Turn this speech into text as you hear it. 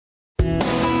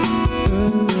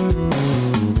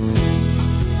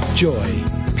joy,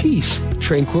 peace,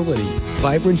 tranquility,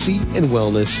 vibrancy, and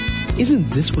wellness. Isn't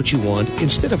this what you want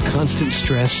instead of constant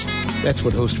stress? That's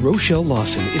what host Rochelle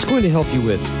Lawson is going to help you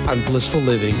with on Blissful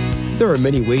Living. There are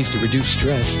many ways to reduce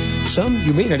stress, some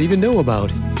you may not even know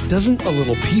about. Doesn't a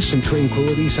little peace and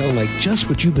tranquility sound like just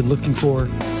what you've been looking for?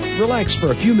 Relax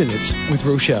for a few minutes with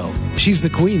Rochelle. She's the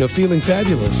queen of feeling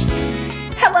fabulous.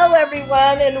 Hello,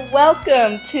 everyone, and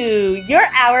welcome to your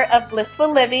hour of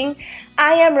Blissful Living.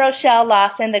 I am Rochelle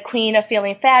Lawson, the queen of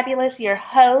feeling fabulous, your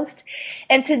host.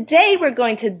 And today we're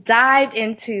going to dive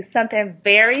into something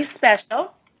very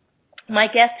special. My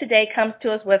guest today comes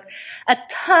to us with a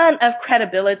ton of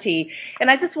credibility,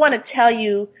 and I just want to tell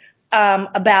you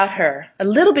about her, a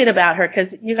little bit about her,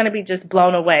 because you're going to be just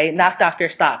blown away, knocked off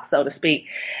your socks, so to speak.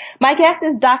 My guest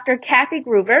is Dr. Kathy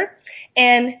Gruber,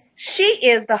 and she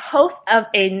is the host of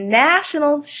a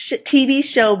national TV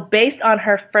show based on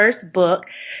her first book,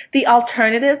 The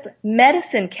Alternative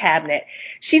Medicine Cabinet.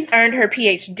 She's earned her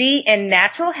PhD in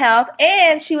natural health,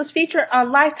 and she was featured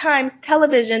on Lifetime's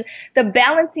television, The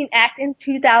Balancing Act, in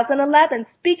 2011,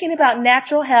 speaking about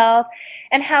natural health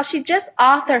and how she just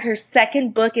authored her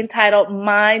second book entitled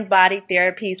Mind-Body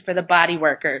Therapies for the Body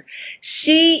Worker.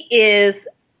 She is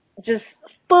just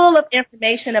full of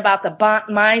information about the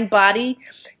mind-body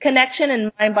connection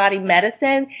and mind-body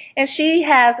medicine, and she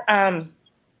has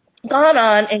gone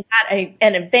on and got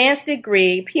an advanced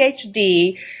degree,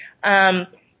 PhD,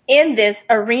 in this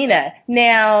arena.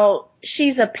 Now,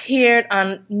 she's appeared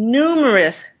on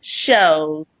numerous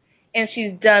shows, and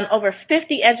she's done over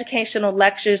 50 educational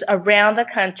lectures around the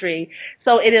country.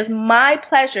 So it is my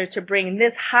pleasure to bring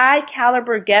this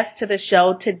high-caliber guest to the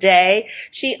show today.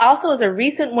 She also is a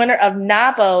recent winner of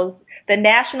NABO's, the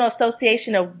National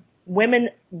Association of Women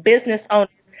Business Owners,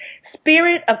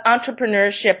 Spirit of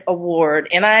Entrepreneurship Award.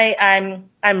 And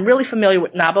I'm really familiar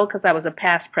with NABO because I was a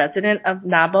past president of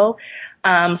NABO.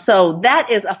 So that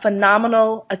is a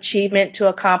phenomenal achievement to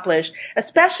accomplish,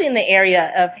 especially in the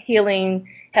area of healing,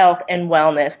 health, and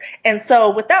wellness. And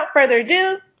so without further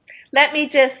ado, let me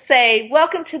just say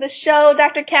welcome to the show,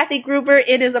 Dr. Kathy Gruber.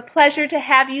 It is a pleasure to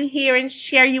have you here and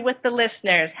share you with the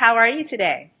listeners. How are you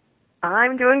today?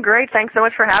 I'm doing great. Thanks so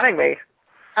much for having me.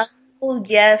 Oh,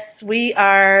 yes, we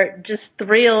are just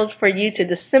thrilled for you to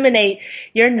disseminate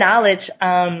your knowledge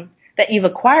that you've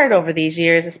acquired over these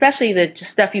years, especially the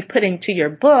stuff you've put into your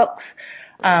books,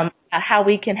 how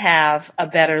we can have a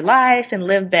better life and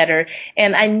live better.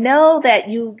 And I know that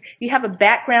you have a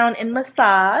background in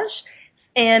massage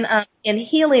and in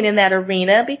healing in that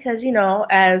arena because, you know,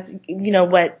 as you know,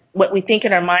 what we think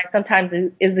in our mind sometimes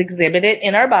is exhibited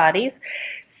in our bodies.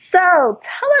 So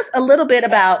tell us a little bit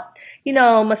about, you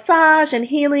know, massage and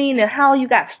healing and how you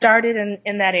got started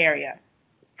in that area.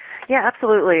 Yeah,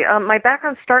 absolutely. My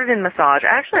background started in massage.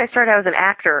 Actually, I started out as an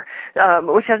actor,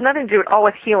 which has nothing to do at all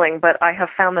with healing, but I have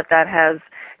found that has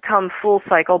come full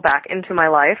cycle back into my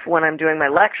life when I'm doing my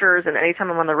lectures and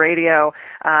anytime I'm on the radio.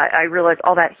 I realize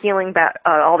all that healing,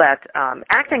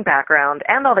 acting background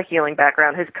and all the healing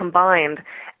background has combined,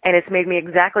 and it's made me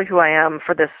exactly who I am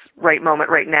for this right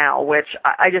moment right now, which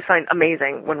I just find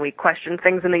amazing. When we question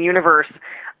things in the universe,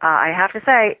 I have to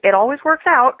say, it always works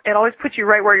out. It always puts you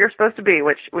right where you're supposed to be,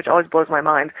 which always blows my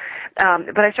mind.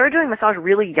 But I started doing massage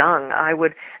really young. I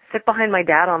would sit behind my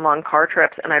dad on long car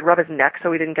trips, and I'd rub his neck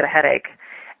so he didn't get a headache.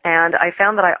 And I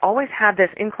found that I always had this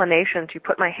inclination to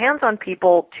put my hands on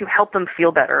people to help them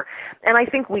feel better. And I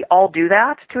think we all do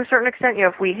that to a certain extent. You know,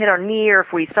 if we hit our knee or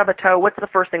if we stub a toe, what's the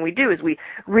first thing we do is we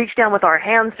reach down with our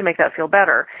hands to make that feel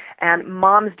better. And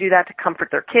moms do that to comfort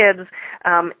their kids.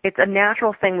 It's a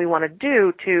natural thing we want to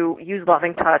do to use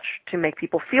loving touch to make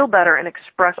people feel better and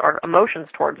express our emotions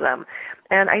towards them.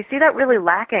 And I see that really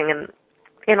lacking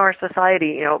in our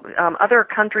society. You know, other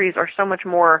countries are so much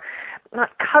more, not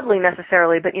cuddly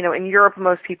necessarily, but, you know, in Europe,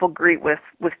 most people greet with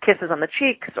kisses on the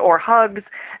cheeks or hugs,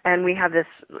 and we have this,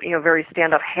 you know, very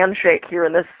stand-up handshake here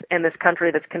in this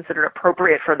country that's considered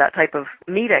appropriate for that type of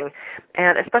meeting,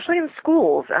 and especially in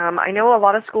schools. I know a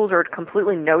lot of schools are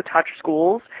completely no-touch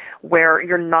schools where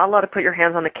you're not allowed to put your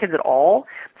hands on the kids at all.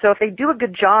 So if they do a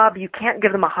good job, you can't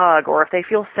give them a hug, or if they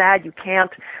feel sad, you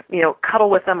can't, you know, cuddle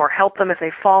with them or help them if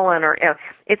they've fallen, or, you know,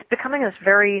 it's becoming this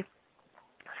very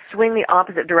swing the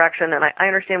opposite direction, and I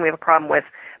understand we have a problem with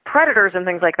predators and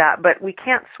things like that, but we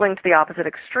can't swing to the opposite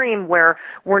extreme where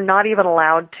we're not even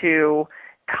allowed to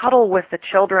cuddle with the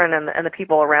children and the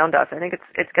people around us. I think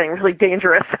it's getting really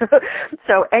dangerous.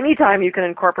 So anytime you can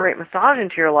incorporate massage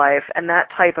into your life and that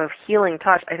type of healing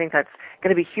touch, I think that's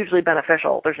going to be hugely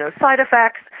beneficial. There's no side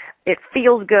effects. It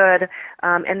feels good.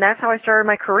 And that's how I started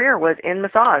my career, was in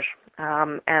massage.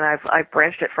 And I've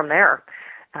branched it from there.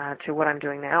 to what I'm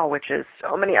doing now, which is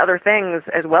so many other things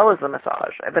as well as the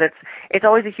massage. But it's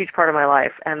always a huge part of my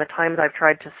life, and the times I've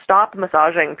tried to stop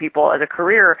massaging people as a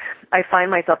career, I find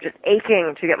myself just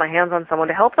aching to get my hands on someone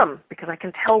to help them because I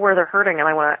can tell where they're hurting, and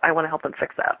I want to help them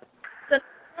fix that. So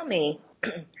tell me,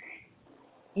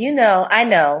 I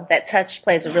know that touch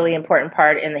plays a really important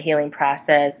part in the healing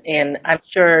process, and I'm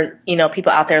sure,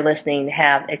 people out there listening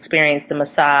have experienced the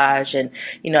massage and,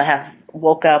 have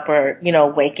woke up or,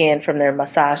 wake in from their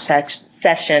massage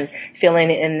session feeling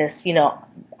in this,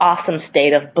 awesome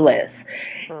state of bliss.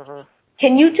 Mm-hmm.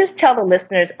 Can you just tell the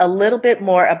listeners a little bit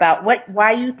more about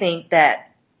why you think that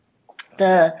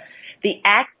the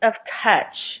act of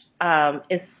touch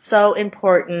is so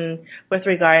important with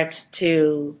regards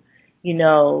to,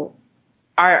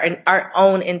 our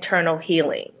own internal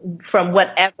healing from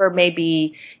whatever may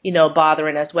be,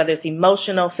 bothering us, whether it's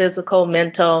emotional, physical,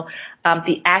 mental.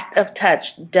 The act of touch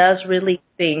does release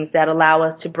things that allow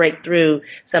us to break through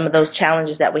some of those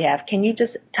challenges that we have. Can you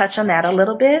just touch on that a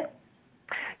little bit?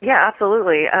 Yeah,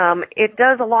 absolutely. It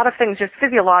does a lot of things just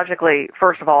physiologically,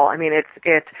 first of all. I mean,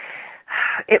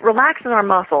 it relaxes our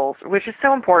muscles, which is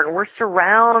so important. We're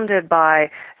surrounded by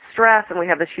stress, and we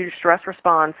have this huge stress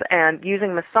response, and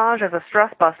using massage as a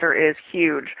stress buster is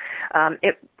huge.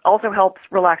 It also helps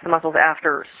relax the muscles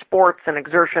after sports and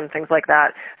exertion, things like that.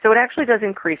 So it actually does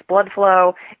increase blood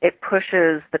flow. It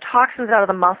pushes the toxins out of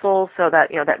the muscles so that,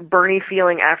 that burny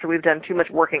feeling after we've done too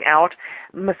much working out.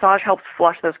 Massage helps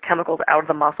flush those chemicals out of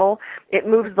the muscle. It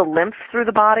moves the lymph through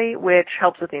the body, which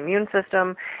helps with the immune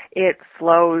system. It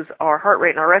slows our heart rate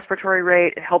and our respiratory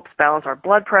rate. It helps balance our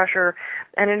blood pressure.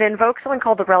 And it invokes something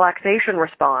called the relaxation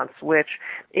response, which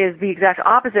is the exact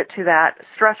opposite to that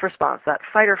stress response, that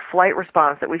fight or flight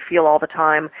response that we feel all the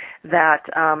time, that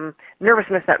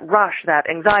nervousness, that rush, that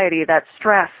anxiety, that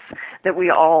stress that we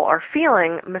all are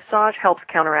feeling. Massage helps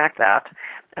counteract that.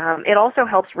 It also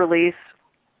helps release,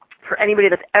 for anybody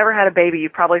that's ever had a baby,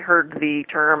 you've probably heard the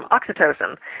term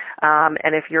oxytocin.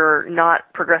 And if you're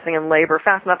not progressing in labor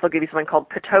fast enough, they'll give you something called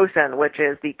Pitocin, which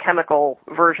is the chemical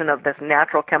version of this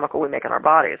natural chemical we make in our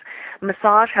bodies.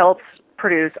 Massage helps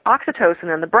produce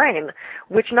oxytocin in the brain,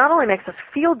 which not only makes us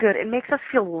feel good, it makes us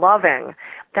feel loving.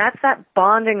 That's that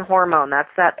bonding hormone.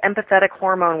 That's that empathetic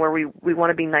hormone where we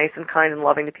want to be nice and kind and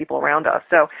loving to people around us.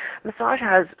 So massage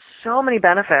has so many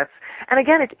benefits. And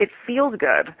again, it feels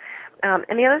good. And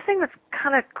the other thing that's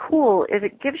kind of cool is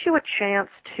it gives you a chance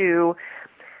to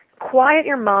quiet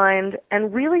your mind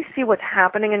and really see what's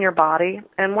happening in your body.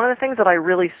 And one of the things that I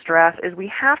really stress is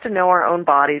we have to know our own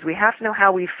bodies. We have to know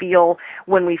how we feel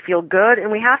when we feel good,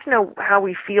 and we have to know how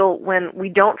we feel when we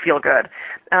don't feel good.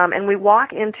 And we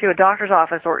walk into a doctor's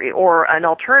office or an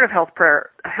alternative health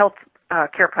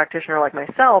care practitioner like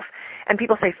myself, and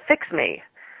people say, "Fix me."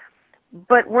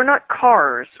 But we're not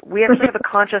cars. We actually have a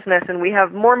consciousness, and we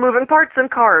have more moving parts than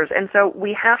cars. And so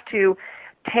we have to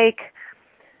take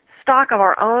stock of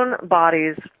our own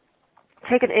bodies,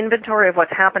 take an inventory of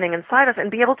what's happening inside us, and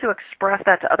be able to express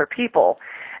that to other people.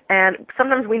 And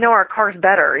sometimes we know our cars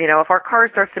better. If our car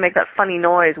starts to make that funny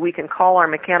noise, we can call our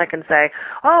mechanic and say,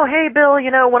 "Oh, hey, Bill,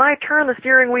 when I turn the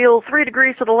steering wheel 3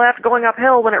 degrees to the left going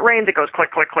uphill when it rains, it goes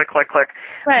click, click, click, click, click."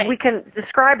 Right. We can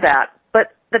describe that.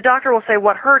 But the doctor will say,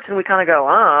 "What hurts?" And we kind of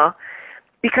go,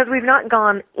 because we've not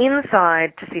gone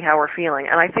inside to see how we're feeling.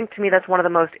 And I think, to me, that's one of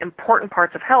the most important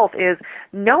parts of health is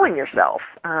knowing yourself.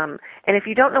 And if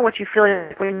you don't know what you feel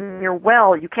like when you're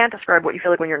well, you can't describe what you feel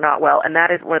like when you're not well. And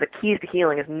that is one of the keys to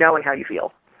healing, is knowing how you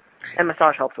feel. And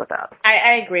massage helps with that.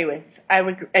 I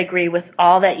would agree with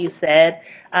all that you said.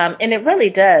 And it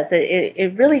really does.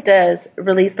 It really does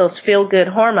release those feel-good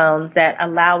hormones that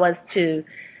allow us to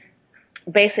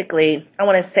basically, I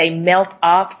want to say, melt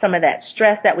off some of that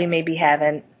stress that we may be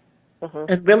having,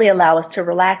 and really allow us to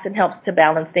relax and helps to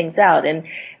balance things out. And,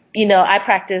 I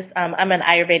practice, I'm an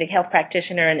Ayurvedic health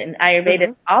practitioner, and in Ayurveda,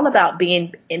 it's all about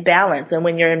being in balance. And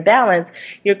when you're in balance,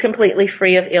 you're completely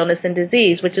free of illness and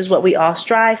disease, which is what we all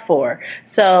strive for.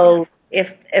 So if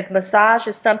massage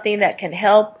is something that can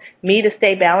help me to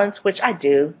stay balanced, which I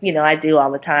do, I do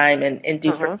all the time and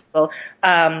do for people,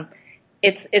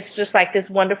 it's just like this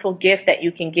wonderful gift that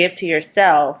you can give to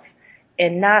yourself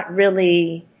and not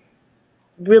really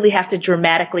have to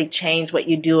dramatically change what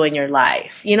you do in your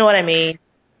life. You know what I mean?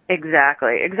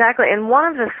 Exactly. And one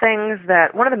of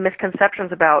the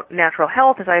misconceptions about natural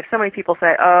health is I have so many people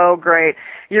say, "Oh, great,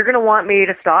 you're going to want me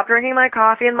to stop drinking my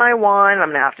coffee and my wine. I'm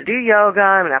going to have to do yoga.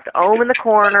 I'm going to have to om in the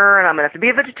corner, and I'm going to have to be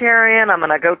a vegetarian. I'm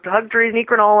going to go hug trees and eat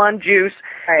granola and juice."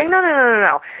 Right.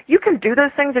 No. You can do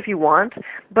those things if you want,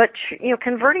 but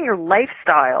converting your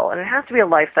lifestyle, and it has to be a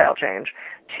lifestyle change,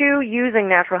 to using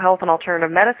natural health and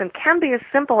alternative medicine can be as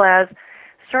simple as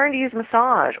starting to use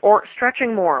massage or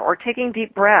stretching more or taking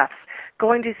deep breaths,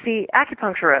 going to see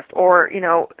acupuncturist or,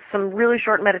 some really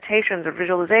short meditations or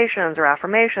visualizations or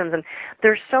affirmations. And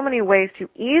there's so many ways to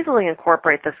easily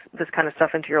incorporate this kind of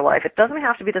stuff into your life. It doesn't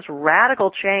have to be this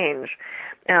radical change.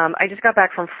 I just got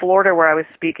back from Florida where I was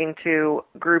speaking to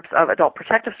groups of adult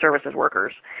protective services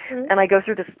workers. Mm-hmm. And I go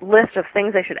through this list of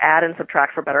things they should add and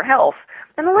subtract for better health.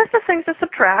 And the list of things to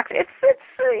subtract, it's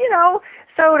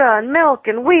soda and milk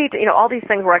and wheat, all these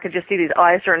things where I could just see these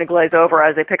eyes starting to glaze over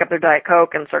as they pick up their Diet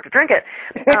Coke and start to drink it.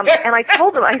 And I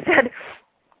told them, I said,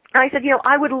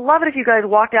 I would love it if you guys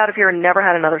walked out of here and never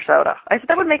had another soda. I said,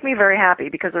 that would make me very happy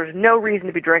because there's no reason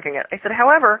to be drinking it. I said,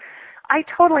 however, I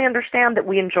totally understand that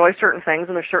we enjoy certain things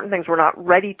and there's certain things we're not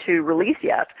ready to release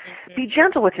yet. Mm-hmm. Be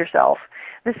gentle with yourself.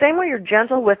 The same way you're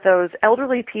gentle with those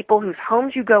elderly people whose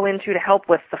homes you go into to help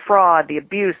with the fraud, the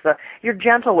abuse, you're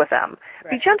gentle with them.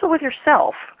 Right. Be gentle with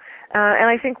yourself. And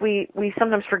I think we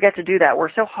sometimes forget to do that. We're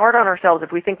so hard on ourselves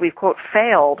if we think we've, quote,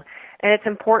 failed. And it's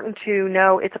important to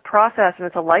know it's a process and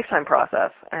it's a lifetime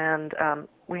process. And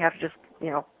we have to just,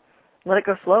 let it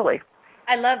go slowly.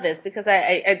 I love this because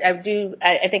I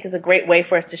think it's a great way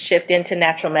for us to shift into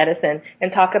natural medicine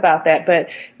and talk about that. But,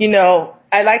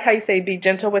 I like how you say be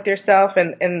gentle with yourself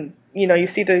and you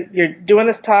see you're doing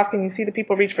this talk and you see the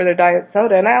people reach for their diet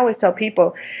soda. And I always tell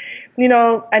people,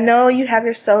 I know you have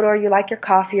your soda or you like your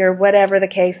coffee or whatever the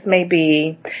case may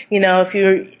be.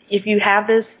 If you have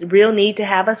this real need to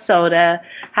have a soda,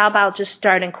 how about just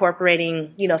start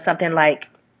incorporating, something like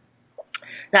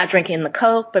not drinking the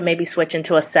Coke, but maybe switching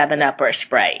to a 7-Up or a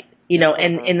Sprite,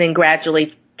 and then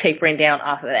gradually tapering down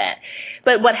off of that.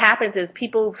 But what happens is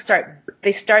people start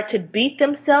to beat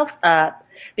themselves up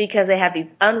because they have these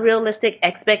unrealistic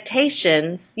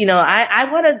expectations. I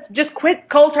want to just quit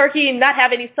cold turkey and not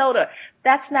have any soda.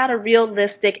 That's not a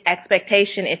realistic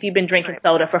expectation if you've been drinking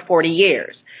soda for 40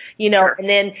 years. Sure. And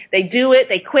then they do it,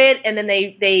 they quit, and then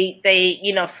they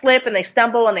slip and they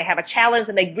stumble and they have a challenge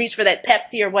and they reach for that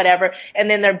Pepsi or whatever, and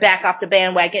then they're back off the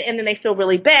bandwagon, and then they feel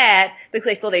really bad because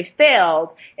they feel they failed.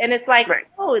 And it's like, right.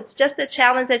 Oh, it's just a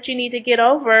challenge that you need to get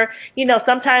over.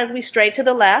 Sometimes we stray to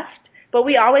the left, but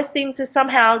we always seem to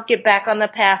somehow get back on the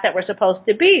path that we're supposed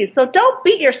to be. So don't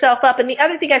beat yourself up. And the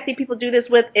other thing I see people do this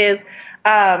with is,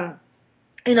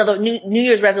 the New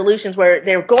Year's resolutions where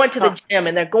they're going to the gym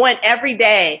and they're going every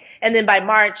day, and then by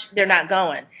March they're not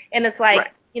going. And it's like, right.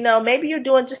 Maybe you're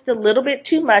doing just a little bit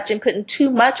too much and putting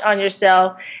too much on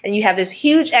yourself, and you have this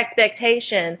huge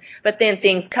expectation, but then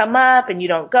things come up and you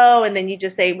don't go, and then you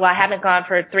just say, well, I haven't gone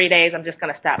for 3 days, I'm just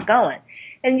going to stop going.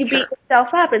 And you beat yourself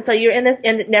up, and so you're in this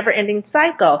never-ending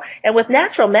cycle. And with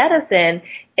natural medicine,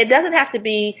 it doesn't have to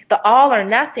be the all or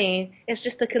nothing. It's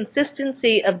just the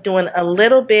consistency of doing a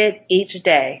little bit each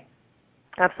day.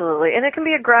 Absolutely. And it can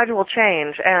be a gradual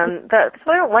change. And that's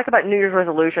what I don't like about New Year's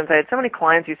resolutions. I had so many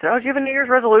clients who said, do you have a New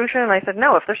Year's resolution? And I said,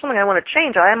 no, if there's something I want to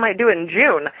change, I might do it in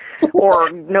June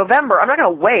or November. I'm not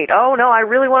going to wait. Oh, no, I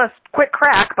really want to quit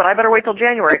crack, but I better wait till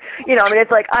January.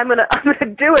 It's like I'm going to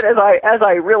do it as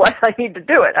I realize I need to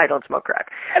do it. I don't smoke crack.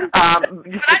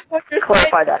 Just to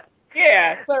clarify that.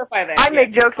 Yeah, clarify that. I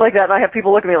make jokes like that, and I have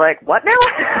people look at me like, what now?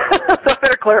 So I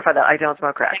better clarify that. I don't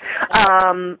smoke crack.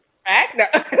 Crack? No.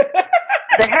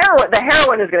 The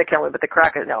heroin is going to kill me, but the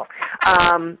crack is no.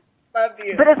 Love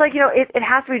you. But it's like, it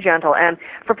has to be gentle. And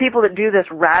for people that do this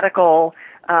radical,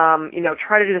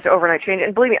 try to do this overnight change,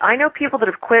 and believe me, I know people that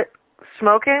have quit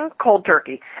smoking cold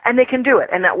turkey, and they can do it,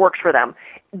 and that works for them.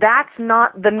 That's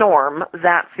not the norm.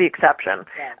 That's the exception.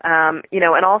 Yeah.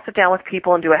 And I'll sit down with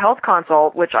people and do a health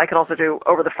consult, which I can also do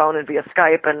over the phone and via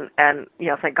Skype, and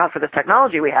thank God for this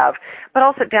technology we have. But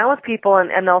I'll sit down with people and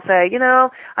they'll say,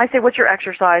 I say, what's your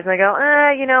exercise? And they go,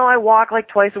 I walk like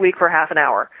twice a week for half an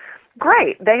hour.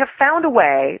 Great. They have found a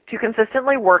way to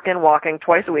consistently work in walking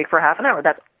twice a week for half an hour.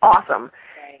 That's awesome.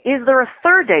 Right. Is there a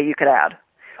third day you could add?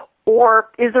 Or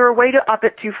is there a way to up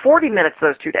it to 40 minutes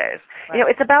those 2 days? Right.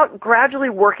 It's about gradually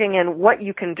working in what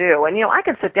you can do. And, I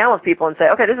can sit down with people and say,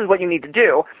 okay, this is what you need to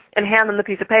do, and hand them the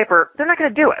piece of paper. They're not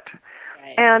going to do it.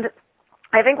 Right. And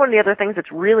I think one of the other things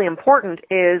that's really important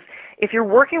is if you're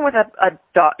working with a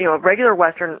regular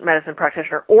Western medicine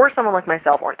practitioner or someone like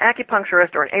myself or an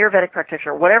acupuncturist or an Ayurvedic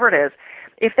practitioner, whatever it is,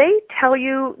 if they tell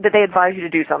you that they advise you to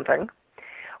do something,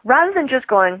 rather than just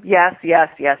going, yes, yes,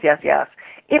 yes, yes, yes,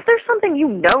 if there's something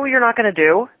you're not going to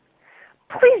do,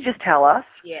 please just tell us.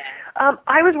 Yeah.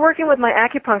 I was working with my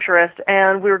acupuncturist,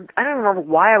 and I don't remember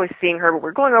why I was seeing her, but we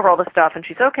were going over all this stuff, and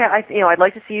she said, okay, I'd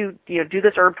like to see you, do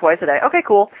this herb twice a day. Okay,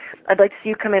 cool. I'd like to see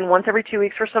you come in once every 2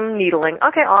 weeks for some needling.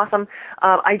 Okay, awesome.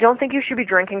 I don't think you should be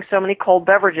drinking so many cold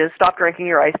beverages. Stop drinking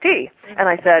your iced tea. Mm-hmm. And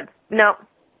I said, no.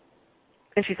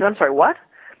 And she said, I'm sorry, what?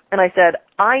 And I said,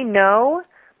 I know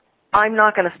I'm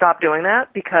not going to stop doing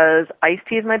that because iced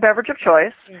tea is my beverage of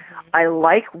choice. Mm-hmm. I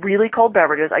like really cold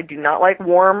beverages. I do not like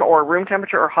warm or room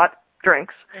temperature or hot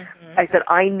drinks. Mm-hmm. I said,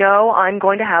 I know I'm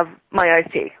going to have my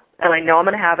iced tea, and I know I'm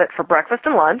going to have it for breakfast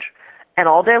and lunch and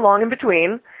all day long in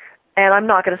between, and I'm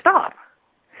not going to stop.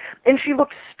 And she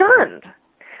looked stunned.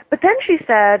 But then she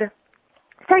said,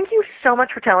 thank you so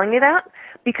much for telling me that,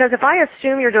 because if I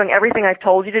assume you're doing everything I've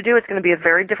told you to do, it's going to be a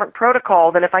very different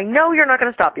protocol than if I know you're not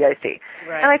going to stop the iced tea.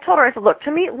 Right. And I told her, I said, look,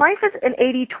 to me, life is an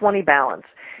 80-20 balance.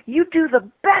 You do the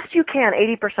best you can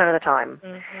 80% of the time.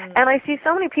 Mm-hmm. And I see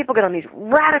so many people get on these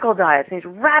radical diets, these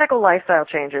radical lifestyle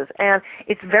changes, and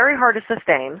it's very hard to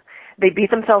sustain. They beat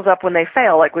themselves up when they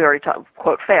fail, like we already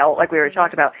quote, fail, like we already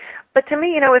talked about. But to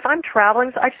me, if I'm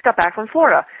traveling, so I just got back from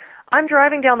Florida. I'm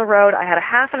driving down the road. I had a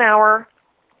half an hour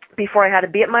before I had to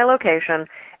be at my location.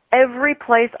 Every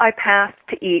place I passed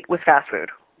to eat was fast food.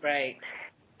 Right.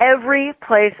 Every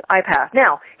place I passed.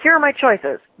 Now, here are my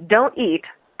choices. Don't eat,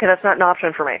 because that's not an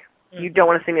option for me. You don't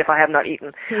want to see me if I have not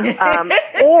eaten.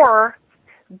 Or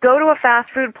go to a fast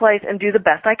food place and do the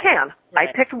best I can. Right.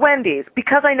 I picked Wendy's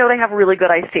because I know they have really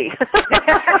good iced tea.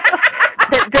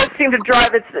 It does seem to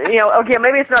drive its, okay,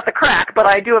 maybe it's not the crack, but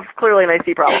I do have clearly an iced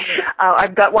tea problem.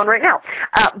 I've got one right now.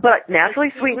 But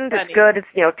naturally sweetened, it's good. It's,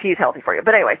 tea's healthy for you.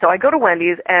 But anyway, so I go to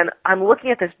Wendy's and I'm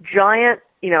looking at this giant,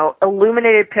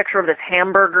 illuminated picture of this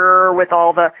hamburger with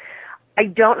all the, I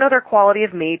don't know their quality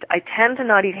of meat. I tend to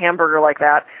not eat hamburger like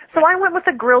that. So I went with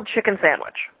a grilled chicken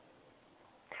sandwich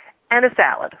and a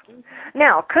salad.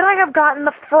 Now, could I have gotten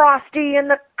the Frosty and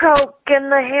the Coke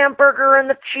and the hamburger and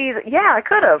the cheese? Yeah, I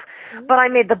could have. But I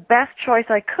made the best choice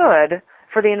I could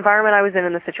for the environment I was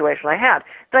in the situation I had.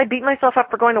 Did I beat myself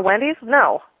up for going to Wendy's?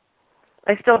 No.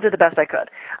 I still did the best I could.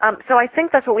 So I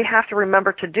think that's what we have to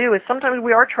remember to do is sometimes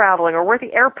we are traveling or we're at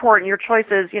the airport and your choice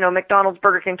is, McDonald's,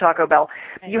 Burger King, Taco Bell.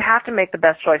 You have to make the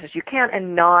best choices you can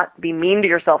and not be mean to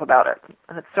yourself about it.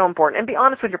 That's so important. And be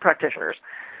honest with your practitioners.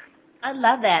 I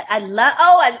love that. I love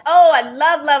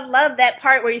that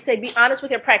part where you say be honest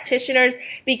with your practitioners,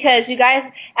 because you guys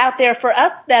out there, for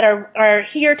us that are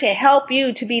here to help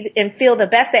you to be and feel the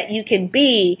best that you can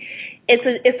be,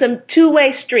 it's a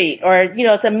two-way street, or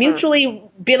it's a mutually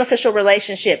beneficial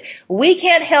relationship. We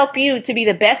can't help you to be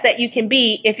the best that you can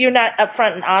be if you're not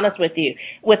upfront and honest with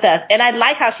us. And I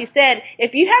like how she said,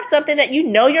 if you have something that you're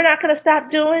not going to stop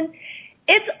doing,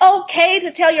 it's okay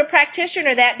to tell your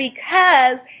practitioner that,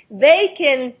 because they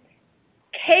can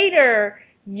cater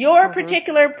your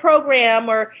particular program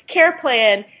or care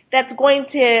plan that's going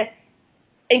to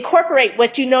incorporate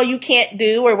what you can't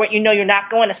do or what you're not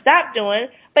going to stop doing,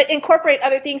 but incorporate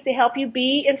other things to help you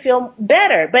be and feel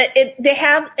better. But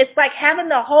it's like having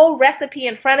the whole recipe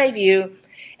in front of you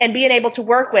and being able to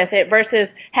work with it versus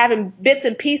having bits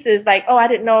and pieces like, I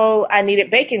didn't know I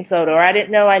needed baking soda, or I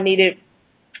didn't know I needed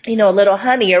a little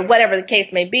honey, or whatever the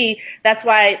case may be. That's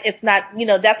why it's not,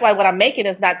 that's why what I'm making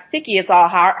is not sticky. It's all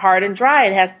hard and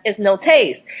dry. It's no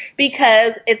taste,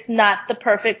 because it's not the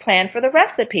perfect plan for the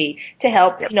recipe to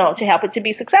help, to help it to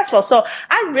be successful. So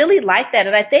I really like that.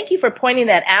 And I thank you for pointing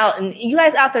that out. And you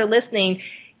guys out there listening,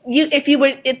 if you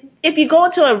go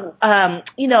into a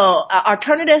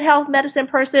alternative health medicine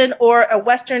person or a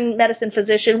Western medicine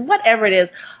physician, whatever it is,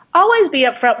 always be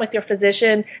upfront with your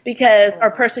physician or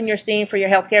person you're seeing for your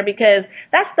health care, because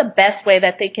that's the best way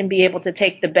that they can be able to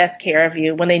take the best care of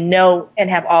you when they know and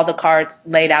have all the cards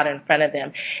laid out in front of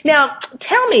them. Now,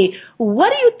 tell me,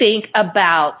 what do you think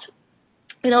about,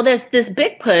 there's this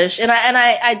big push, and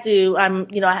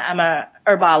I'm a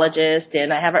herbologist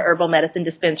and I have an herbal medicine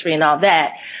dispensary and all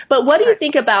that. But what do you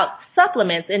think about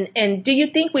supplements, and do you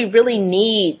think we really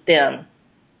need them?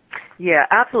 Yeah,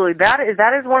 absolutely. That is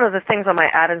one of the things on my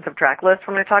add and subtract list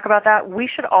when I talk about that. We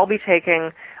should all be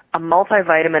taking a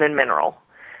multivitamin and mineral.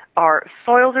 Our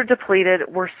soils are depleted.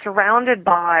 We're surrounded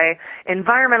by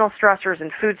environmental stressors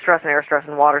and food stress and air stress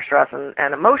and water stress and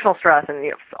emotional stress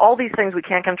and all these things we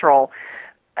can't control.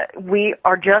 We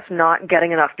are just not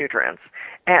getting enough nutrients.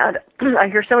 And I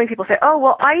hear so many people say,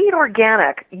 I eat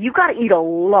organic. You got to eat a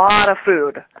lot of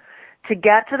food to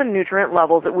get to the nutrient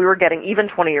levels that we were getting even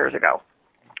 20 years ago.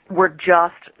 We're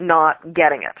just not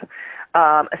getting it,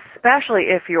 especially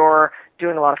if you're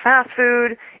doing a lot of fast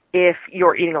food, if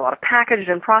you're eating a lot of packaged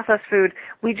and processed food.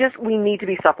 We need to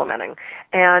be supplementing.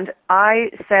 And I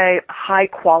say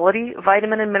high-quality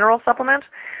vitamin and mineral supplement.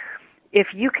 If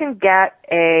you can get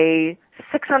a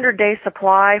 600-day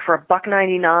supply for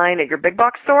 $1.99 at your big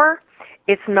box store,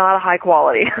 it's not a high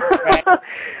quality. Right.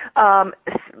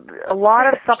 A lot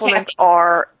of supplements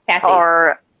are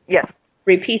yes.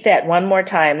 Repeat that one more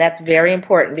time. That's very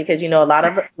important because, you know, a lot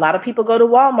of people go to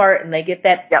Walmart and they get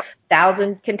that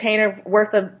 1,000 container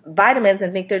worth of vitamins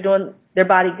and think they're doing their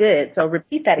body good. So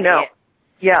repeat that again. No.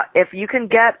 Yeah, if you can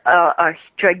get a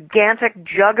gigantic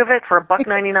jug of it for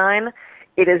 $1.99,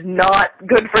 it is not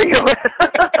good for you.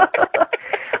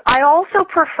 I also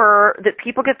prefer that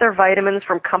people get their vitamins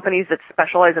from companies that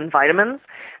specialize in vitamins.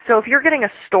 So if you're getting a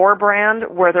store brand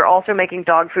where they're also making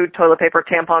dog food, toilet paper,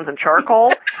 tampons, and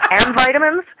charcoal and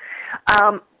vitamins,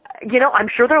 you know, I'm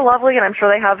sure they're lovely and I'm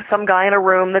sure they have some guy in a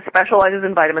room that specializes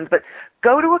in vitamins, but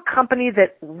go to a company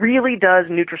that really does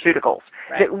nutraceuticals,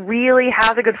 that really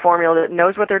has a good formula, that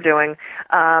knows what they're doing.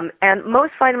 And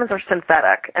most vitamins are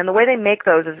synthetic. And the way they make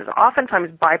those is oftentimes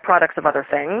byproducts of other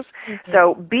things. Mm-hmm.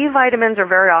 So B vitamins are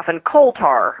very often coal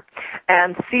tar.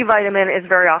 And C vitamin is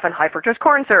very often high fructose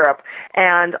corn syrup.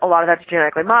 And a lot of that's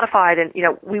genetically modified. And, you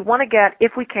know, we want to get,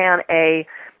 if we can,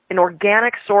 an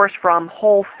organic source from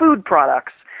whole food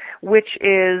products, which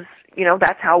is, you know,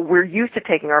 that's how we're used to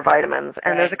taking our vitamins.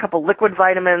 And there's a couple liquid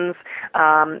vitamins,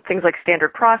 things like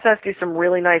Standard Process do some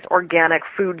really nice organic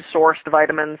food-sourced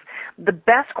vitamins. The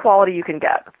best quality you can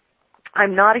get.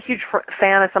 I'm not a huge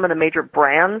fan of some of the major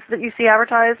brands that you see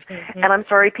advertised. Mm-hmm. And I'm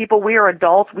sorry, people, we are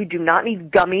adults. We do not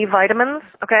need gummy vitamins,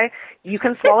 okay? You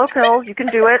can swallow pills. You can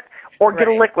do it. Or get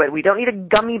a liquid. We don't need a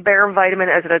gummy bear vitamin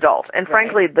as an adult. And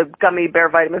frankly, the gummy bear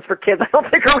vitamins for kids I don't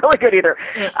think are really good either.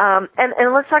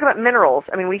 And let's talk about minerals.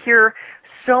 I mean, we hear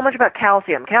so much about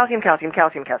calcium.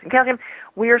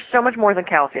 We are so much more than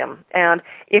calcium. And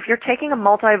if you're taking a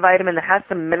multivitamin that has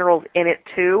some minerals in it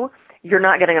too, you're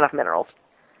not getting enough minerals.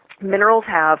 Minerals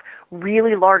have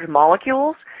really large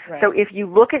molecules. Right. So if you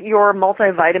look at your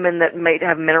multivitamin that might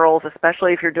have minerals,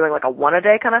 especially if you're doing like a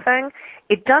one-a-day kind of thing,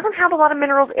 it doesn't have a lot of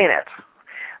minerals in it.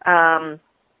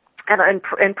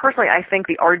 And personally, I think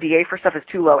the RDA for stuff is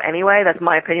too low anyway. That's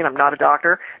my opinion. I'm not a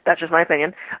doctor. That's just my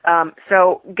opinion.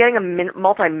 So getting a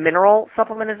multi-mineral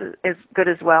supplement is good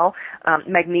as well.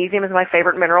 Magnesium is my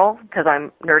favorite mineral because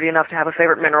I'm nerdy enough to have a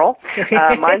favorite mineral.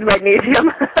 Mine's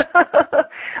magnesium.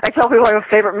 I tell people I have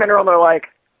a favorite mineral, and they're like,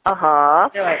 uh-huh.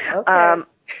 They're like, okay.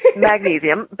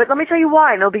 Magnesium, but let me tell you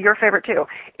why, and it'll be your favorite too.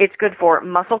 It's good for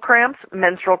muscle cramps,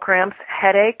 menstrual cramps,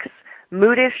 headaches,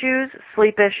 mood issues,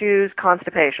 sleep issues,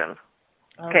 constipation.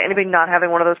 Okay, anybody not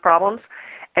having one of those problems?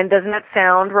 And doesn't it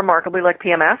sound remarkably like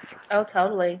PMS? Oh,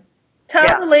 totally.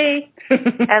 Totally. Yeah.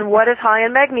 And what is high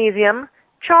in magnesium?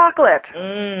 Chocolate.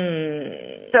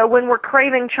 So when we're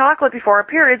craving chocolate before our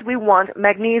periods, we want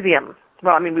magnesium.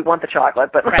 Well, I mean, we want the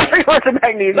chocolate, but we want the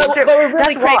magnesium too. But we're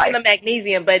really craving the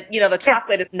magnesium, but, you know, the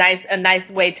chocolate is a nice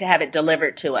way to have it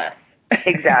delivered to us.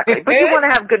 Exactly. But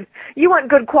you want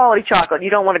good quality chocolate.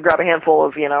 You don't want to grab a handful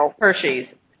of, you know, Hershey's.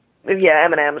 Yeah,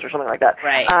 M&Ms or something like that.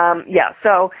 Right.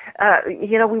 So,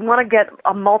 you know, we want to get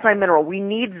a multi-mineral. We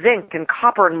need zinc and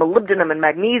copper and molybdenum and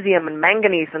magnesium and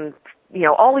manganese and, you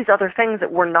know, all these other things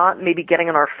that we're not maybe getting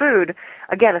in our food,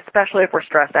 again, especially if we're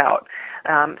stressed out.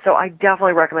 So I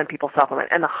definitely recommend people supplement.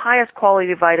 And the highest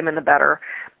quality vitamin, the better.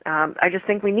 I just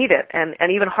think we need it. And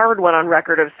even Harvard went on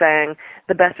record of saying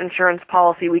the best insurance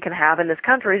policy we can have in this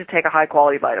country is to take a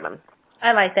high-quality vitamin.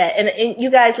 I like that. And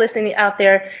you guys listening out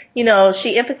there, you know,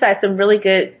 she emphasized some really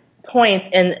good points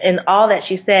in all that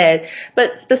she said. But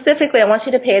specifically, I want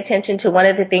you to pay attention to one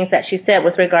of the things that she said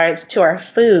with regards to our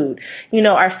food. You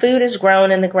know, our food is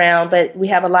grown in the ground, but we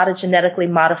have a lot of genetically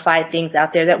modified things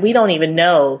out there that we don't even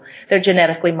know they're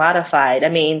genetically modified. I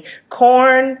mean,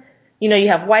 corn, you know, you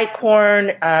have white corn,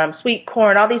 sweet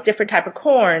corn, all these different type of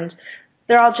corns.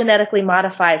 They're all genetically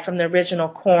modified from the original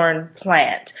corn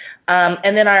plant.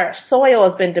 And then our soil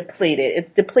has been depleted.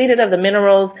 It's depleted of the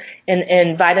minerals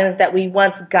and vitamins that we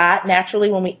once got naturally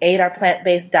when we ate our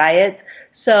plant-based diets.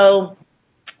 So,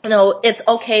 you know, it's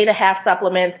okay to have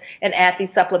supplements and add these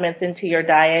supplements into your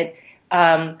diet,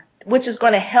 which is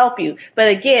going to help you. But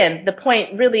again, the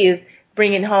point really is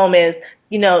bringing home is,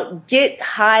 you know, get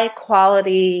high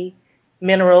quality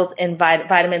minerals and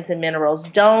vitamins and minerals.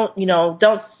 Don't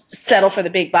settle for the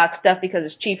big box stuff because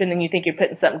it's cheap and then you think you're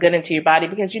putting something good into your body,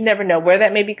 because you never know where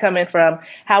that may be coming from,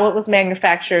 how it was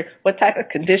manufactured, what type of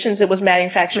conditions it was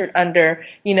manufactured under,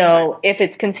 you know, if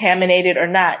it's contaminated or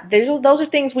not. Those are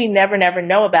things we never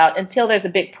know about until there's a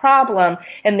big problem,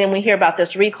 and then we hear about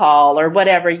this recall or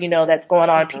whatever, you know, that's going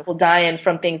on, people dying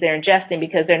from things they're ingesting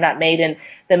because they're not made in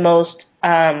the most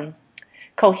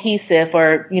cohesive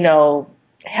or, you know,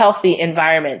 healthy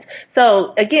environment.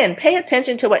 So again, pay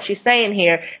attention to what she's saying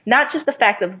here, not just the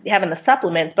fact of having the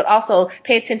supplements, but also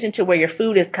pay attention to where your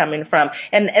food is coming from.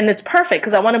 And it's perfect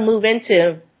because I want to move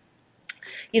into,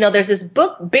 you know, there's this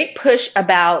big push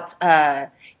about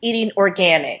eating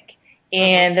organic,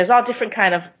 and there's all different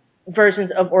kind of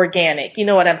versions of organic. You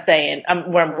know what I'm saying?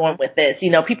 Where I'm going with this.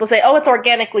 You know, people say, oh, it's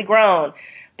organically grown.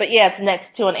 But yeah, it's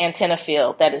next to an antenna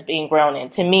field that is being grown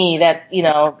in. To me, that, you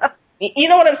know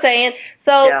what I'm saying?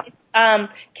 So,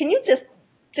 can you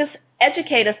just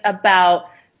educate us about,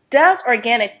 does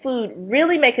organic food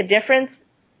really make a difference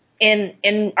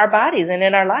in our bodies and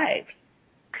in our lives?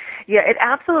 Yeah, it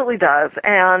absolutely does.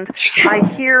 And I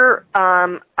hear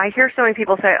so many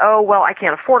people say, oh, well, I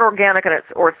can't afford organic and it's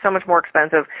so much more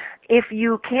expensive. If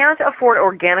you can't afford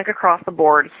organic across the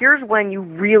board, here's when you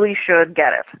really should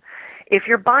get it. If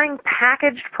you're buying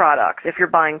packaged products, if you're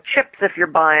buying chips, if you're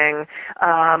buying,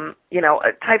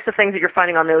 types of things that you're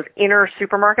finding on those inner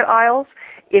supermarket aisles,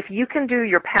 if you can do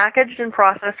your packaged and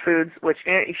processed foods, which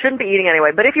you shouldn't be eating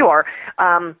anyway, but if you are,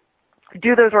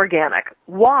 do those organic.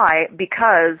 Why?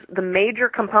 Because the major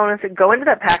components that go into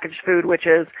that packaged food, which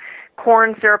is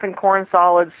corn syrup and corn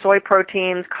solids, soy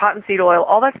proteins, cottonseed oil,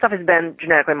 all that stuff has been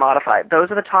genetically modified.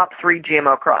 Those are the top 3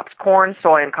 GMO crops: corn,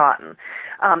 soy, and cotton.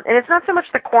 And it's not so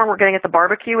much the corn we're getting at the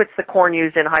barbecue, it's the corn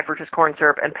used in high fructose corn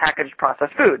syrup and packaged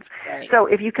processed foods. Right. So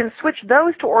if you can switch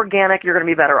those to organic, you're going to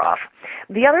be better off.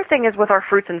 The other thing is with our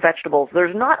fruits and vegetables,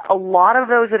 there's not a lot of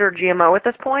those that are GMO at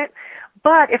this point,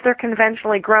 but if they're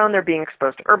conventionally grown, they're being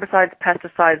exposed to herbicides,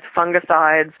 pesticides,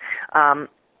 fungicides.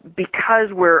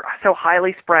 Because we're so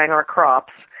highly spraying our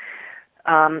crops,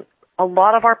 a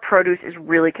lot of our produce is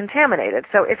really contaminated.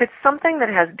 So if it's something that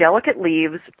has delicate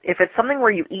leaves, if it's something where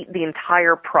you eat the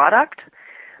entire product,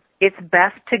 it's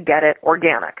best to get it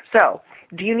organic. So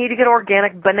do you need to get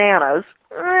organic bananas?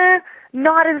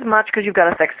 Not as much because you've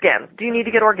got a thick skin. Do you need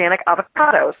to get organic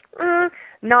avocados?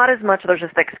 Not as much, there's a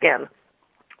thick skin.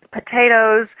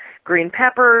 Potatoes, green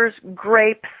peppers,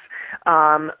 grapes,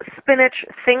 spinach,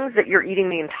 things that you're eating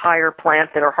the entire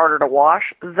plant that are harder to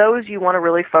wash, those you want to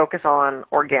really focus on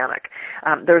organic.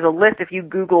 There's a list, if you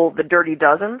Google the Dirty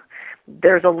Dozen,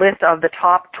 there's a list of the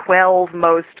top 12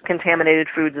 most contaminated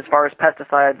foods as far as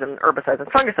pesticides and herbicides and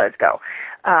fungicides go.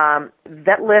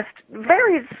 That list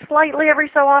varies slightly every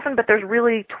so often, but there's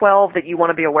really 12 that you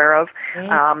want to be aware of.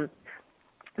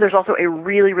 There's also a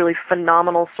really, really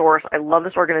phenomenal source. I love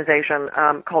this organization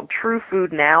called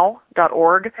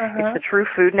TrueFoodNow.org. It's the True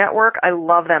Food Network. I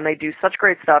love them. They do such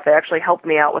great stuff. They actually helped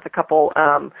me out with a couple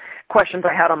questions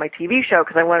I had on my TV show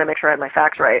because I wanted to make sure I had my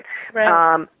facts right.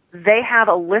 They have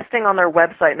a listing on their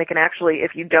website, and they can actually,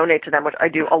 if you donate to them, which I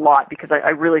do a lot because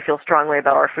I really feel strongly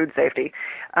about our food safety,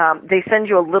 they send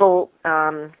you a little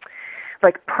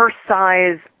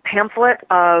purse-size pamphlet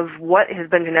of what has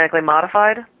been genetically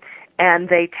modified. And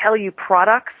they tell you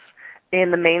products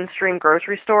in the mainstream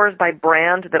grocery stores by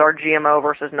brand that are GMO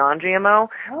versus non-GMO.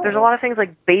 There's a lot of things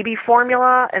like baby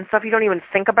formula and stuff you don't even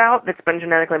think about that's been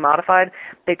genetically modified.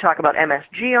 They talk about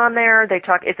MSG on there.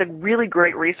 It's a really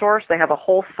great resource. They have a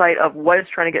whole site of what is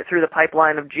trying to get through the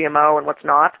pipeline of GMO and what's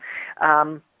not.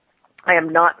 I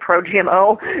am not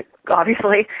pro-GMO,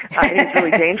 obviously. I think it's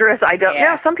really dangerous. I don't.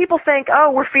 Yeah. Some people think, oh,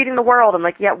 we're feeding the world. I'm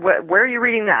like, yeah, where are you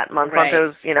reading that?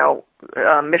 Monsanto's,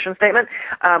 mission statement.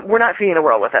 We're not feeding the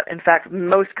world with it. In fact,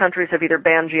 most countries have either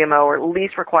banned GMO or at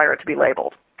least require it to be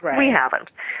labeled. Right. We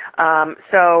haven't.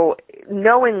 So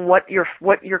knowing what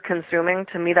you're consuming,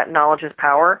 to me, that knowledge is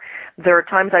power. There are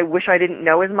times I wish I didn't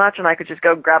know as much and I could just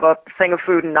go grab a thing of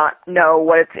food and not know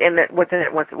what's in it, what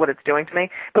it's doing to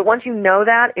me. But once you know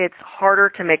that, it's harder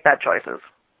to make bad choices.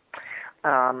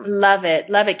 Love it.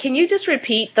 Can you just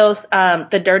repeat those,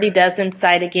 the Dirty Dozen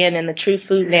site again and the True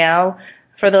Food Now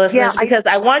for the listeners? Because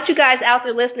I want you guys out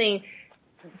there listening,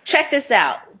 check this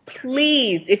out.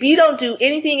 Please, if you don't do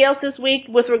anything else this week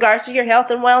with regards to your health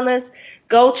and wellness,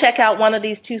 go check out one of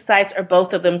these 2 sites or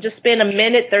both of them. Just spend a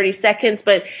minute, 30 seconds,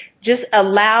 but just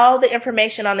allow the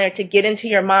information on there to get into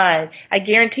your mind. I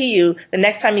guarantee you the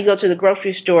next time you go to the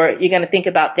grocery store, you're going to think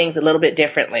about things a little bit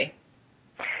differently.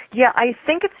 Yeah, I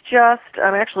think it's just,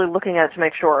 I'm actually looking at it to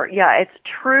make sure. Yeah, it's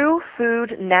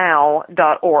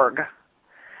truefoodnow.org.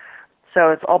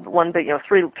 So it's all one big,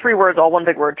 3 words, all one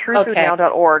big word,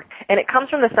 truefoodnow.org. And it comes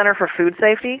from the Center for Food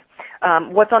Safety.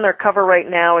 What's on their cover right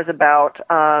now is about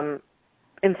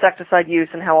insecticide use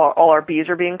and how all our bees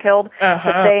are being killed.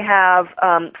 But they have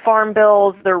farm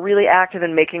bills. They're really active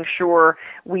in making sure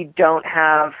we don't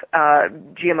have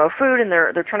GMO food, and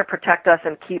they're trying to protect us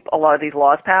and keep a lot of these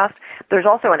laws passed. There's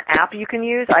also an app you can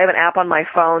use. I have an app on my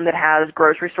phone that has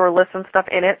grocery store lists and stuff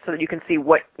in it so that you can see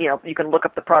what, you can look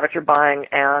up the product you're buying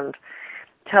and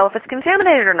tell if it's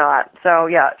contaminated or not. So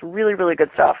yeah, it's really, really good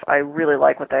stuff. I really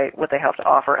like what they have to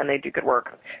offer, and they do good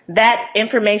work. That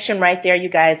information right there, you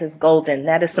guys, is golden.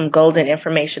 That is some golden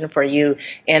information for you.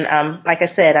 And like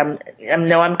I said, I'm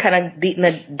kind of beating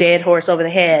a dead horse over the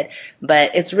head,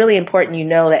 but it's really important you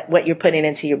know that what you're putting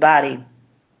into your body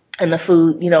and the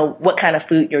food, you know, what kind of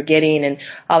food you're getting and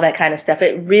all that kind of stuff.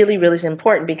 It really, really is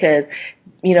important because,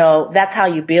 you know, that's how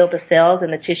you build the cells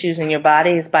and the tissues in your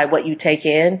body is by what you take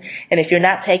in. And if you're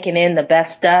not taking in the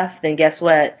best stuff, then guess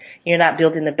what? You're not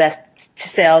building the best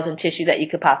cells and tissue that you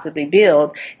could possibly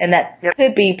build. And that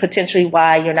could be potentially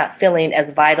why you're not feeling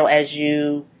as vital as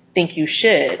you think you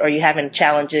should, or you're having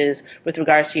challenges with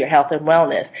regards to your health and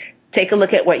wellness. Take a look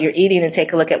at what you're eating and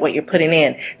take a look at what you're putting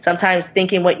in. Sometimes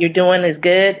thinking what you're doing is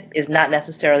good is not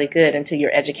necessarily good until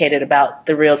you're educated about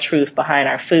the real truth behind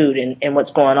our food and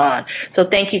what's going on. So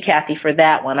thank you, Kathy, for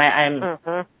that one.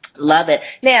 I love it.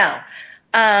 Now,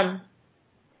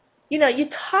 you know, you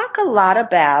talk a lot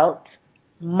about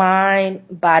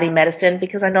mind-body medicine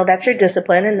because I know that's your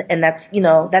discipline and that's, you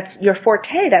know, that's your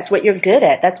forte. That's what you're good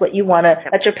at. That's what you want to,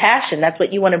 that's your passion. That's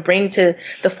what you want to bring to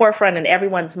the forefront in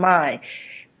everyone's mind.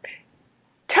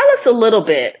 Tell us a little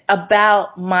bit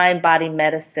about mind-body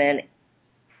medicine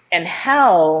and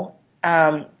how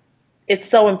it's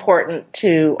so important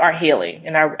to our healing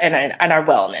and our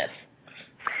wellness.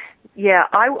 Yeah,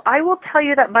 I will tell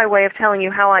you that by way of telling you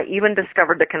how I even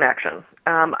discovered the connection.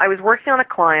 I was working on a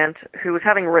client who was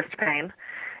having wrist pain,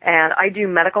 and I do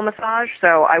medical massage,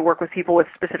 so I work with people with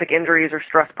specific injuries or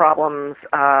stress problems,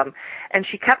 and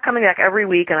she kept coming back every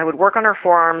week, and I would work on her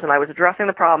forearms, and I was addressing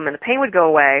the problem, and the pain would go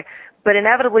away. But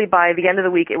inevitably, by the end of the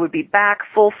week, it would be back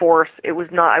full force. I was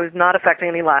not affecting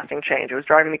any lasting change. It was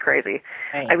driving me crazy.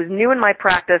 Right. I was new in my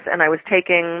practice, and I was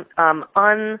taking I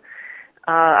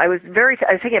was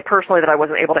taking it personally that I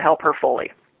wasn't able to help her fully.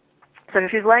 So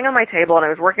she was laying on my table, and I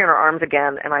was working on her arms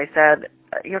again, and I said,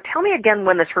 you know, tell me again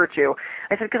when this hurts you.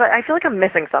 I said, because I feel like I'm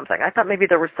missing something. I thought maybe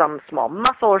there was some small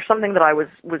muscle or something that I was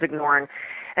ignoring.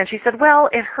 And she said, well,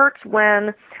 it hurts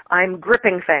when I'm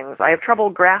gripping things. I have trouble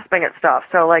grasping at stuff.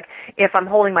 So, like, if I'm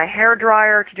holding my hair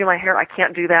dryer to do my hair, I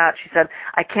can't do that. She said,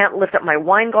 I can't lift up my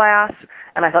wine glass.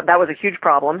 And I thought that was a huge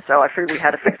problem, so I figured we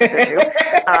had to fix this issue.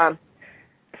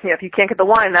 Yeah, if you can't get the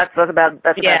wine, that's a bad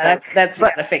thing. That's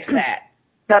got to fix that.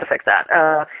 Got to fix that.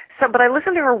 But I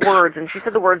listened to her words, and she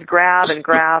said the words grab and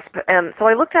grasp. And so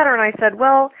I looked at her and I said,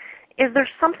 well, is there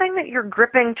something that you're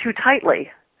gripping too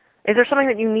tightly? Is there something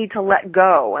that you need to let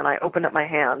go? And I opened up my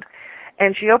hand.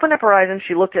 And she opened up her eyes and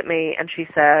she looked at me and she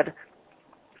said,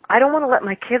 I don't want to let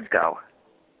my kids go.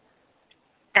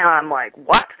 And I'm like,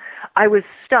 what? I was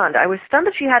stunned. I was stunned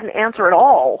that she had an answer at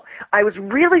all. I was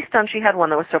really stunned she had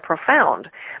one that was so profound.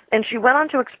 And she went on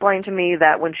to explain to me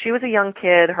that when she was a young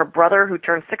kid, her brother, who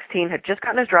turned 16, had just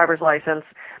gotten his driver's license.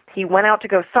 He went out to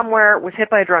go somewhere, was hit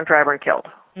by a drunk driver and killed.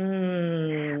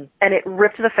 And it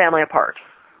ripped the family apart.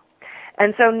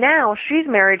 And so now she's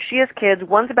married, she has kids,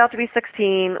 one's about to be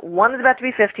 16, one's about to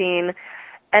be 15,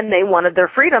 and they wanted their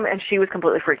freedom, and she was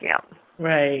completely freaking out.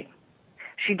 Right.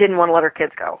 She didn't want to let her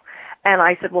kids go. And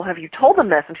I said, well, have you told them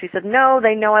this? And she said, no,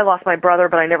 they know I lost my brother,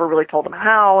 but I never really told them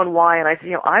how and why. And I said,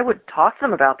 you know, I would talk to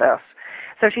them about this.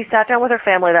 So she sat down with her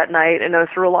family that night and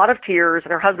through a lot of tears,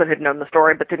 and her husband had known the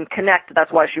story but didn't connect.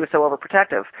 That's why she was so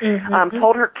overprotective.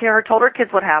 Told her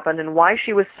kids what happened and why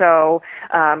she was so,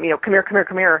 come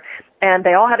here. And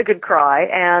they all had a good cry.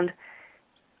 And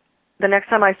the next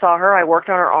time I saw her, I worked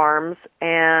on her arms,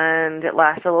 and it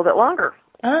lasted a little bit longer.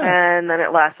 And then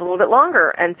it lasted a little bit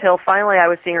longer until finally I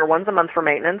was seeing her once a month for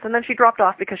maintenance, and then she dropped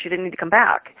off because she didn't need to come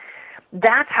back.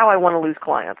 That's how I want to lose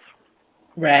clients.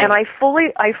 Right. And I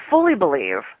fully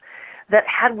believe that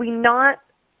had we not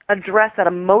addressed that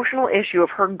emotional issue of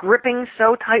her gripping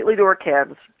so tightly to her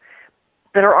kids,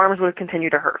 that her arms would continue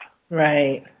to hurt.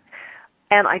 Right.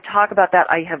 And I talk about that.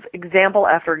 I have example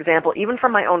after example, even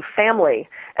from my own family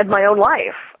and my own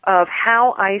life, of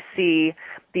how I see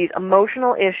these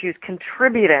emotional issues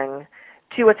contributing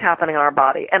to what's happening in our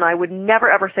body. And I would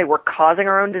never, ever say we're causing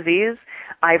our own disease.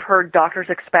 I've heard doctors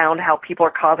expound how people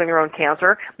are causing their own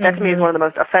cancer. That to me is one of the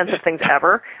most offensive things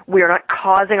ever. We are not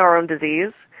causing our own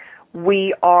disease.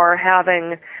 We are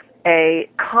having a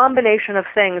combination of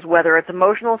things, whether it's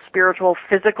emotional, spiritual,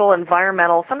 physical,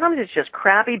 environmental. Sometimes it's just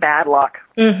crappy bad luck.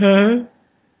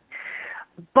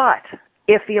 But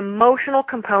if the emotional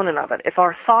component of it, if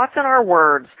our thoughts and our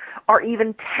words are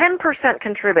even 10%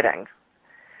 contributing,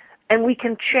 and we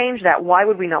can change that, why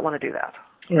would we not want to do that?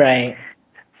 Right.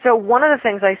 So one of the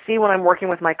things I see when I'm working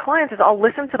with my clients is I'll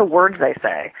listen to the words they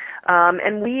say.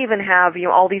 And we even have,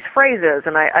 all these phrases,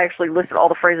 and I actually listed all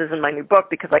the phrases in my new book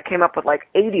because I came up with like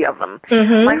 80 of them.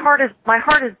 Mm-hmm. My heart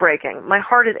is breaking. My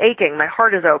heart is aching. My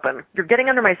heart is open. You're getting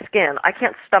under my skin. I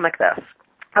can't stomach this.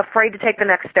 Afraid to take the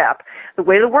next step. The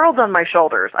weight of the world's on my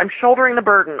shoulders. I'm shouldering the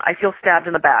burden. I feel stabbed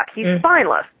in the back. He's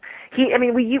spineless.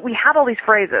 We have all these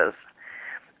phrases.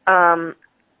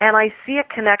 And I see a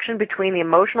connection between the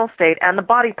emotional state and the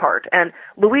body part. And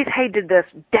Louise Hay did this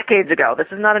decades ago. This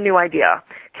is not a new idea.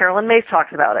 Carolyn Myss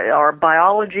talks about it. Our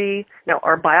biography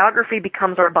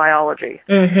becomes our biology.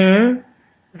 Mm-hmm.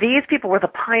 These people were the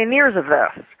pioneers of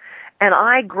this. And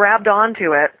I grabbed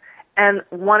onto it and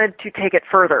wanted to take it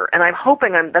further. And I'm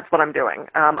hoping that's what I'm doing.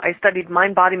 I studied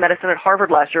mind-body medicine at Harvard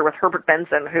last year with Herbert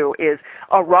Benson, who is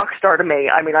a rock star to me.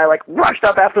 I mean, I rushed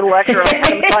up after the lecture and I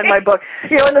had him sign my book.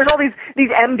 And there's all these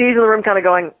MDs in the room kind of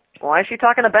going, why is she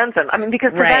talking to Benson? I mean,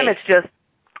 because to them it's just,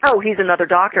 oh, he's another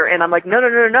doctor. And I'm like, no.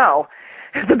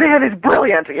 The man is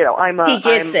brilliant. He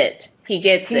gets it. He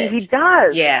gets it. He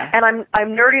does. Yeah. And I'm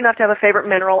nerdy enough to have a favorite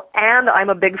mineral, and I'm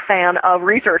a big fan of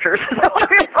researchers. So I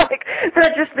mean,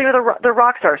 they're the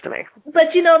rock stars to me.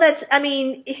 But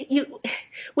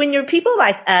when you're people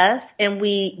like us and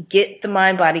we get the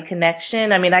mind-body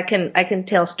connection, I mean, I can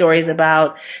tell stories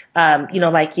about,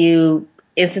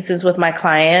 instances with my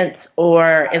clients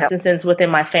or instances within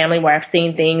my family where I've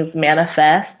seen things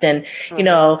manifest. And,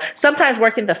 sometimes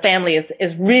working with the family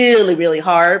is really, really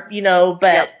hard,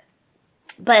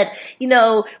 But,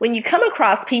 when you come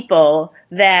across people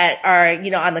that are,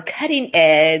 on the cutting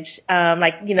edge,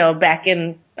 back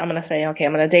in, I'm going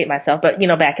to date myself, but,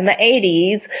 back in the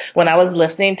 80s when I was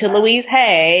listening to Louise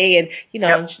Hay and,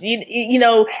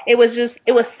 it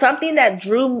was something that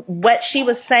drew what she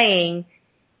was saying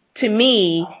to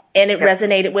me, and it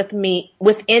resonated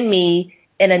within me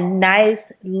in a nice,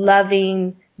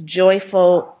 loving,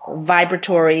 joyful,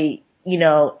 vibratory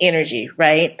energy,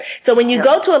 right? So when you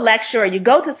go to a lecture or you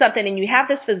go to something and you have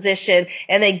this physician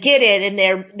and they get it and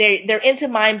they're into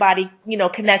mind-body,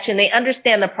 connection, they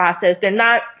understand the process.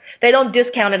 They don't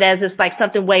discount it as it's like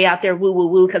something way out there, woo, woo,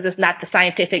 woo, because it's not the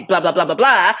scientific blah, blah, blah, blah,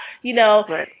 blah,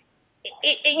 Right.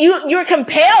 You're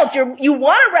compelled. You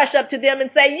want to rush up to them and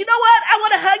say, you know what? I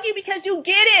want to hug you because you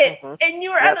get it. Mm-hmm. And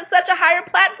you're on such a higher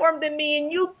platform than me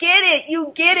and you get it.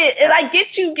 You get it. And I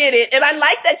get you get it. And I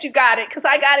like that you got it because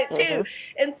I got it too.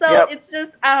 And so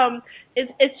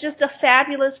it's just a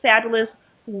fabulous, fabulous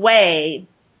way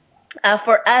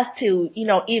for us to,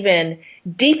 even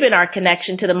deepen our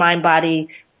connection to the mind-body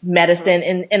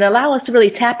medicine and allow us to really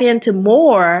tap into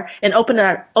more and open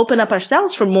up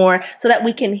ourselves for more so that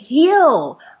we can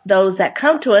heal those that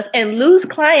come to us and lose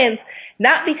clients,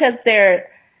 not because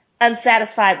they're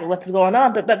unsatisfied with what's going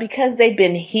on, but because they've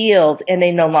been healed and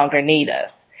they no longer need us.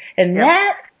 And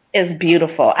that is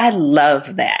beautiful. I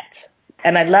love that.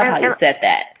 And I love how you said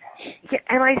that. Yeah,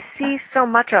 and I see so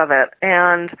much of it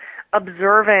and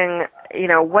observing,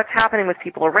 what's happening with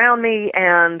people around me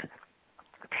and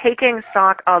taking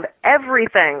stock of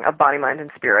everything of body, mind,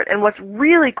 and spirit. And what's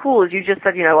really cool is you just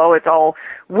said, it's all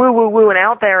woo, woo, woo and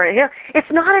out there. And it's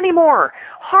not anymore.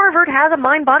 Harvard has a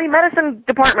mind-body medicine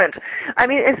department. I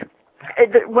mean,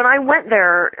 when I went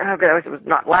there, it was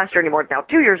not last year anymore, now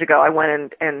 2 years ago, I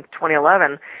went in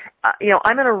 2011,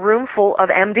 I'm in a room full of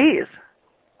MDs.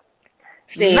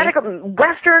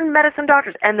 Western medicine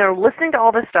doctors, and they're listening to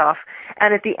all this stuff,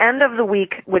 and at the end of the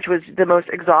week, which was the most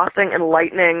exhausting,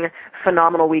 enlightening,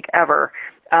 phenomenal week ever,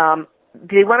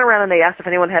 they went around and they asked if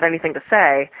anyone had anything to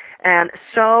say, and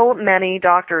so many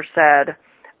doctors said,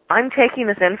 I'm taking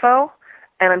this info,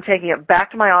 and I'm taking it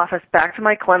back to my office, back to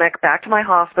my clinic, back to my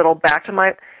hospital,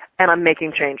 and I'm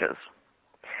making changes.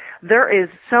 There is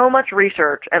so much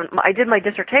research, and I did my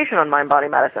dissertation on mind-body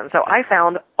medicine, so I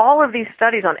found all of these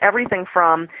studies on everything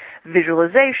from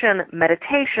visualization,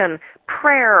 meditation,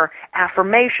 prayer,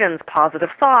 affirmations, positive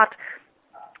thought.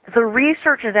 The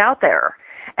research is out there,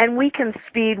 and we can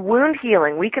speed wound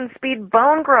healing, we can speed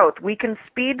bone growth, we can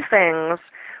speed things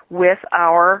with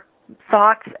our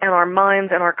thoughts and our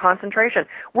minds and our concentration.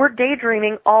 We're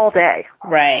daydreaming all day.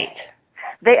 Right.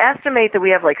 They estimate that we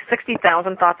have 60,000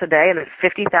 thoughts a day and that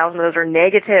 50,000 of those are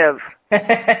negative.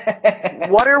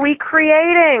 What are we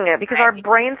creating? Because our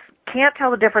brains can't tell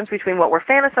the difference between what we're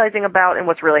fantasizing about and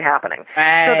what's really happening.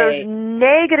 Right. So those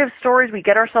negative stories we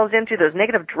get ourselves into, those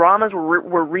negative dramas we're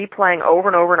replaying over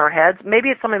and over in our heads, maybe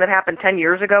it's something that happened 10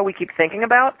 years ago we keep thinking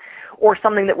about, or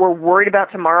something that we're worried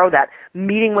about tomorrow, that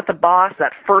meeting with the boss,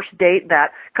 that first date,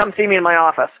 that come see me in my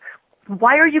office.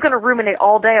 Why are you going to ruminate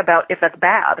all day about if that's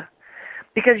bad?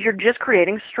 because you're just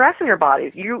creating stress in your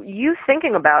body. You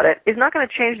thinking about it is not going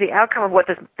to change the outcome of what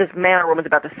this man or woman's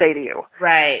about to say to you.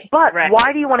 Right. But right.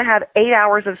 why do you want to have 8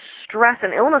 hours of stress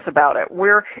and illness about it?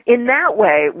 In that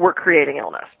way, we're creating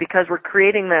illness because we're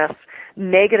creating this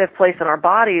negative place in our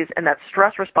bodies, and that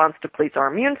stress response depletes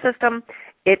our immune system.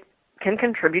 It can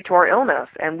contribute to our illness,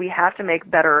 and we have to make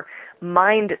better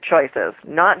mind choices,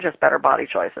 not just better body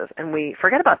choices. And we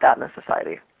forget about that in this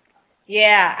society.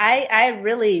 Yeah, I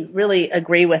really, really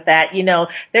agree with that.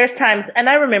 There's times, and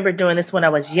I remember doing this when I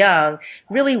was young,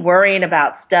 really worrying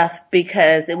about stuff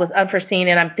because it was unforeseen,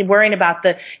 and I'm worrying about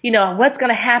what's going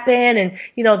to happen and,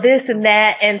 this and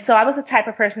that. And so I was the type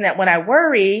of person that when I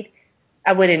worried,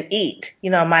 I wouldn't eat.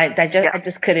 I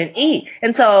just couldn't eat.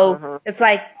 And so It's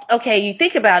like, okay, you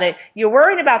think about it, you're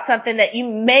worried about something that you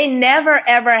may never,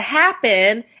 ever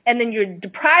happen, and then you're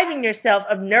depriving yourself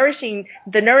of the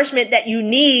nourishment that you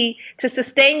need to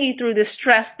sustain you through the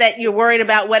stress that you're worried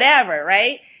about, whatever,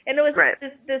 right? And it was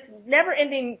this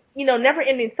never-ending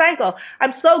cycle.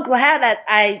 I'm so glad that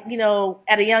I,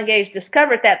 at a young age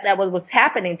discovered that was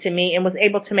happening to me and was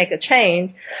able to make a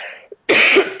change,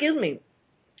 excuse me,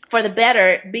 for the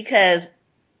better, because,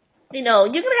 you're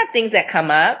going to have things that come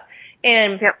up.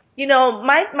 And,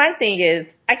 my thing is,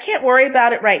 I can't worry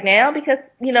about it right now because,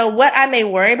 what I may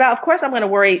worry about, of course I'm going to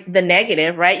worry the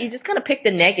negative, right? You just kind of pick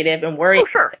the negative and worry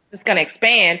it's going to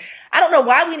expand. I don't know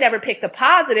why we never pick the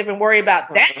positive and worry about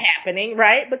that happening,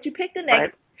 right? But you pick the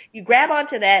negative, you grab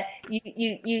onto that,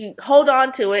 you hold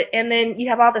on to it, and then you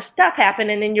have all this stuff happen,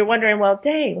 and then you're wondering, well,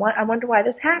 dang, I wonder why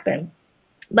this happened.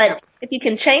 But if you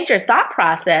can change your thought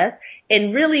process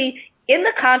and really, in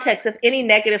the context of any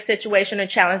negative situation or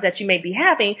challenge that you may be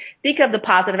having, think of the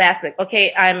positive aspect.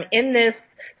 Okay, I'm in this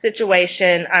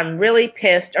situation, I'm really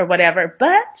pissed or whatever,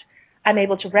 but I'm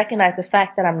able to recognize the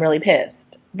fact that I'm really pissed.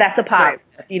 That's a positive,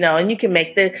 and you can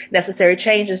make the necessary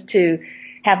changes to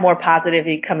have more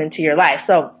positivity come into your life.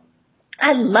 So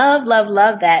I love, love,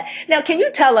 love that. Now, can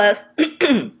you tell us,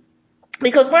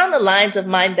 because we're on the lines of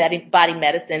mind-body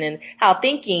medicine and how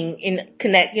thinking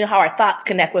how our thoughts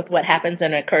connect with what happens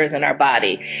and occurs in our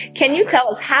body. Can you tell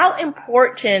us how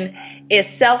important is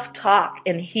self-talk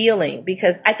and healing?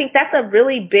 Because I think that's a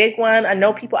really big one. I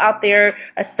know people out there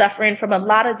are suffering from a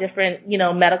lot of different,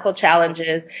 medical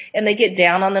challenges, and they get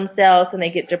down on themselves and they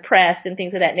get depressed and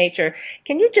things of that nature.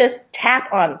 Can you just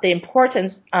tap on the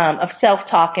importance of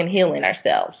self-talk and healing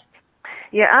ourselves?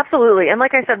 Yeah, absolutely. And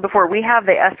like I said before,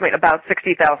 they estimate about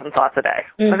 60,000 thoughts a day.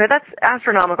 Okay, that's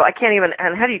astronomical. I can't even,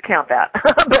 and how do you count that?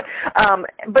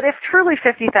 But if truly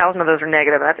 50,000 of those are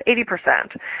negative, that's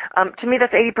 80%. To me,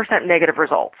 that's 80% negative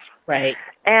results. Right.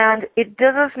 And it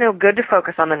does us no good to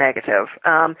focus on the negative,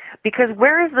 because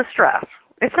where is the stress?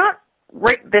 It's not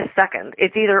right this second.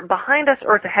 It's either behind us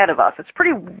or it's ahead of us. It's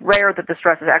pretty rare that the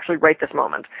stress is actually right this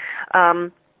moment.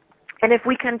 And if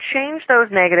we can change those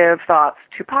negative thoughts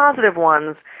to positive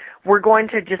ones, we're going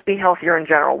to just be healthier in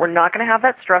general. We're not going to have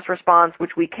that stress response,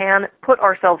 which we can put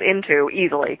ourselves into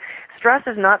easily. Stress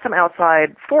is not some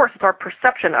outside force. It's our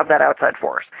perception of that outside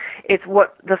force. It's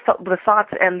what the thoughts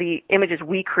and the images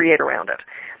we create around it.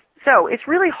 So it's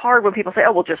really hard when people say,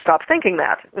 oh, well, just stop thinking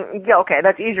that. Yeah, okay,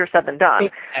 that's easier said than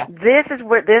done. Yeah. This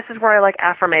is where I like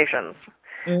affirmations.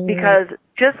 Mm-hmm. Because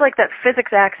just like that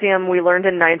physics axiom we learned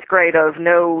in 9th grade of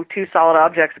no two solid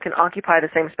objects can occupy the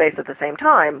same space at the same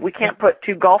time, we can't put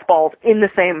two golf balls in the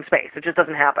same space. It just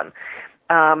doesn't happen.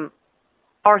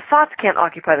 Our thoughts can't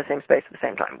occupy the same space at the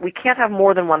same time. We can't have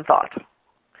more than one thought.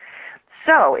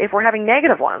 So if we're having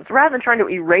negative ones, rather than trying to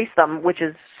erase them, which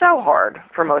is so hard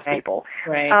for most people,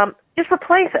 just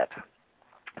replace it.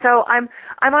 So I'm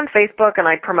on Facebook and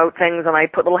I promote things and I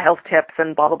put little health tips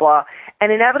and blah, blah, blah.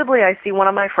 And inevitably I see one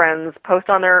of my friends post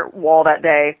on their wall that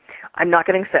day, I'm not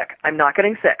getting sick. I'm not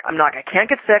getting sick. I can't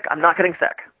get sick. I'm not getting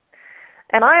sick.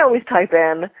 And I always type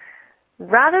in,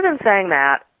 rather than saying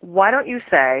that, why don't you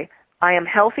say, I am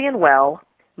healthy and well.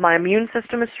 My immune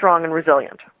system is strong and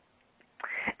resilient.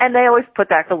 And they always put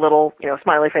back the little,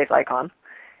 smiley face icon.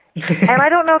 And I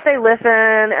don't know if they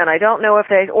listen, and I don't know if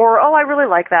oh, I really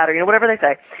like that, or, whatever they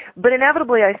say. But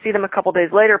inevitably, I see them a couple days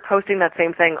later posting that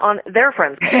same thing on their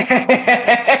friends' page.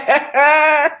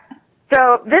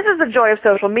 So this is the joy of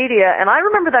social media, and I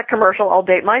remember that commercial, I'll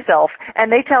date myself,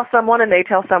 and they tell someone, and they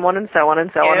tell someone, and so on,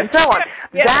 and so on, and so on.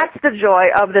 Yes. That's the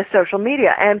joy of this social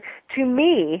media. And to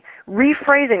me,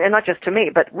 rephrasing, and not just to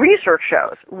me, but research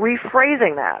shows,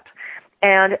 rephrasing that,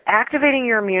 and activating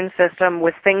your immune system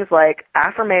with things like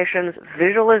affirmations,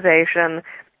 visualization,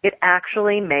 it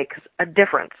actually makes a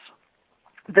difference.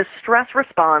 The stress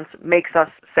response makes us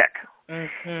sick.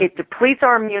 Mm-hmm. It depletes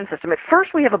our immune system. At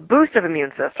first we have a boost of immune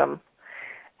system.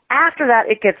 After that,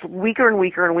 it gets weaker and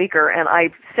weaker and weaker, and I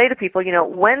say to people,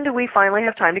 when do we finally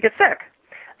have time to get sick?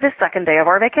 The second day of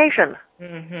our vacation.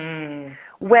 Mm-hmm.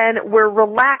 When we're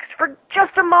relaxed for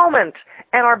just a moment,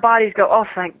 and our bodies go, oh,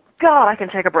 thank God, I can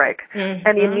take a break. Mm-hmm.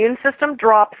 And the immune system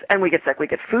drops, and we get sick. We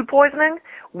get food poisoning,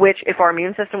 which if our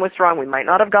immune system was strong, we might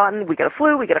not have gotten. We get a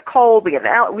flu, we get a cold, we get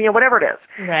whatever it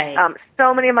is. Right.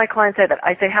 So many of my clients say that.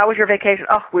 I say, how was your vacation?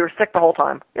 Oh, we were sick the whole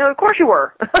time. Of course you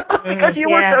were, because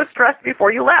you were so stressed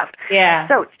before you left. Yeah.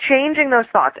 So it's changing those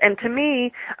thoughts. And to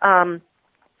me,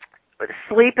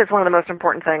 sleep is one of the most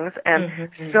important things, and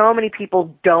so many people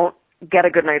don't get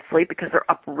a good night's sleep because they're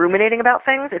up ruminating about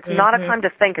things. It's not a time to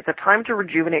think. It's a time to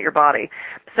rejuvenate your body.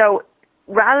 So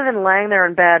rather than laying there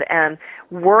in bed and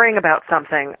worrying about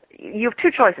something, you have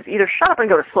two choices. Either shut up and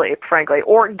go to sleep, frankly,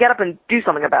 or get up and do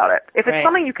something about it. If it's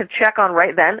something you can check on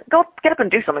right then, go get up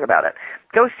and do something about it.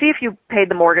 Go see if you paid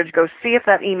the mortgage. Go see if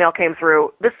that email came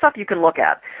through. This stuff you can look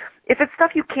at. If it's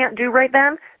stuff you can't do right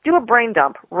then, do a brain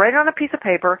dump. Write it on a piece of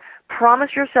paper. Promise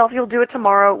yourself you'll do it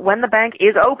tomorrow when the bank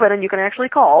is open and you can actually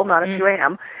call, not at 2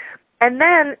 a.m. And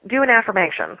then do an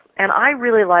affirmation. And I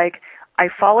really I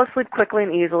fall asleep quickly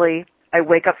and easily. I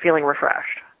wake up feeling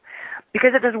refreshed.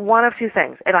 Because it does one of two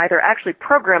things. It either actually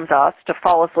programs us to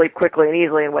fall asleep quickly and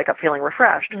easily and wake up feeling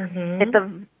refreshed. At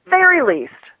the very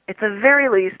least,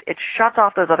 it shuts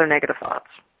off those other negative thoughts.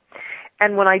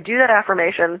 And when I do that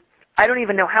affirmation, I don't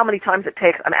even know how many times it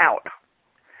takes. I'm out.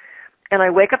 And I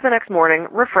wake up the next morning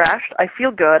refreshed. I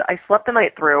feel good. I slept the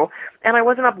night through. And I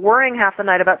wasn't up worrying half the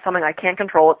night about something I can't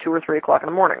control at 2 or 3 o'clock in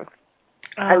the morning.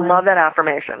 I love that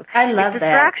affirmation. I love that. It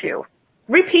distracts you.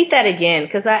 Repeat that again,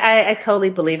 because I totally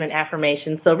believe in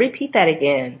affirmations. So repeat that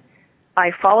again.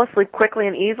 I fall asleep quickly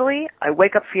and easily. I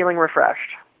wake up feeling refreshed.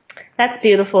 That's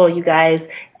beautiful, you guys.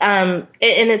 And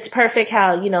it's perfect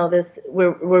how,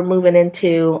 we're moving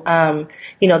into,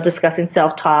 discussing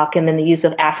self-talk and then the use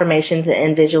of affirmations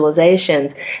and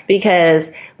visualizations. Because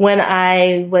when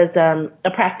I was a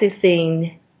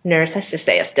practicing nurse, I should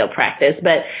say I still practice,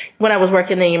 but when I was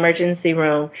working in the emergency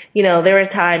room, there were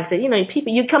times that,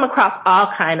 people, you come across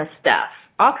all kind of stuff.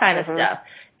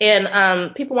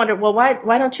 And people wonder, well,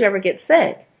 why don't you ever get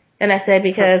sick? And I said,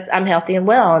 because I'm healthy and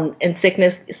well, and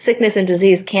sickness and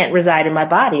disease can't reside in my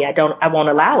body. I won't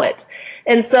allow it.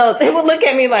 And so they would look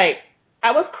at me like I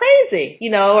was crazy,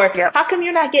 or how come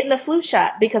you're not getting the flu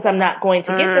shot? Because I'm not going to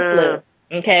get the flu.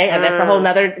 Okay. And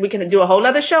that's we can do a whole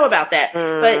nother show about that.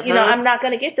 But, I'm not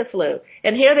going to get the flu.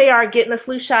 And here they are getting the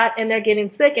flu shot and they're getting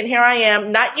sick. And here I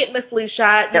am not getting the flu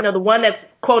shot, the one that's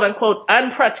quote unquote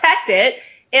unprotected.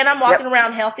 And I'm walking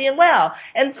around healthy and well.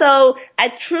 And so I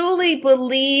truly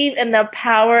believe in the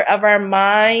power of our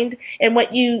mind and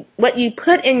what you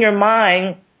put in your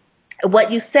mind, what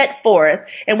you set forth,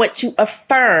 and what you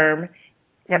affirm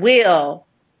will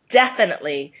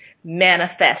definitely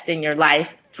manifest in your life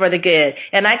for the good.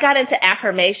 And I got into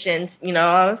affirmations,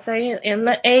 I was saying in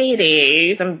the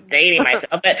 80s, I'm dating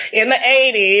myself, but in the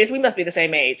 80s, we must be the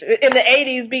same age, in the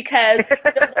 80s, because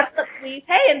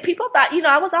and people thought,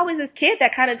 I was always this kid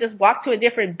that kind of just walked to a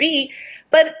different beat,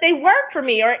 but they worked for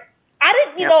me, or I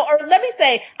didn't, or let me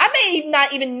say, I may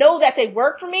not even know that they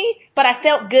worked for me, but I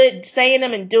felt good saying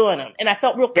them and doing them. And I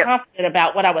felt real confident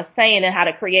about what I was saying and how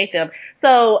to create them.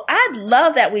 So I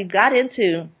love that we got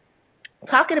into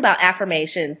talking about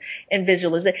affirmations and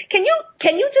visualization. Can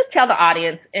you just tell the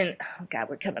audience, and oh God,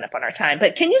 we're coming up on our time,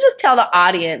 but can you just tell the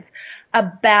audience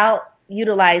about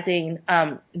utilizing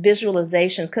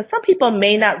visualizations? Because some people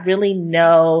may not really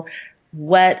know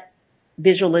what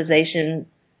visualization,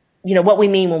 what we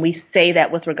mean when we say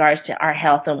that with regards to our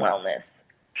health and wellness.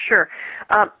 Sure.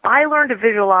 I learned to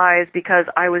visualize because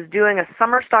I was doing a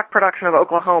summer stock production of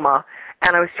Oklahoma,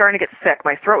 and I was starting to get sick.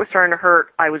 My throat was starting to hurt.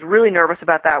 I was really nervous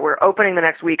about that. We were opening the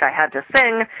next week. I had to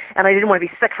sing, and I didn't want to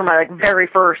be sick for my very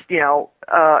first,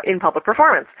 in-public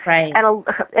performance. Right. And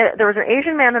there was an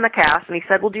Asian man in the cast, and he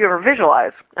said, well, do you ever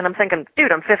visualize? And I'm thinking,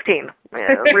 dude, I'm 15.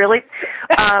 Really?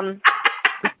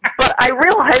 But I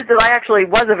realized that I actually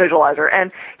was a visualizer,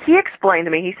 and he explained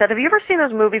to me, he said, have you ever seen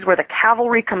those movies where the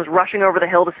cavalry comes rushing over the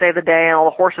hill to save the day and all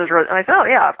the horses are, and I said, oh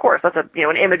yeah, of course, that's an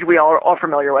image we all are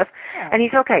familiar with. Yeah. And he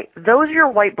said, okay, those are your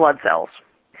white blood cells.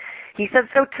 He said,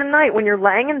 so tonight when you're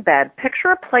laying in bed,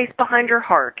 picture a place behind your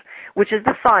heart, which is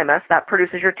the thymus, that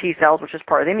produces your T cells, which is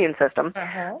part of the immune system.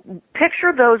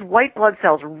 Picture those white blood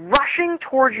cells rushing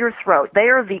towards your throat. They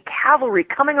are the cavalry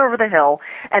coming over the hill,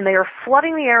 and they are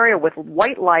flooding the area with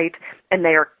white light, and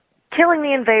they are killing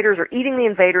the invaders or eating the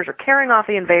invaders or carrying off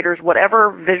the invaders,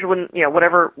 whatever visual,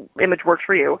 whatever image works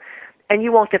for you, and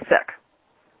you won't get sick.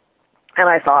 And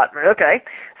I thought, okay.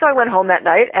 So I went home that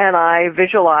night and I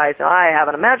visualized. I have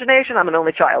an imagination. I'm an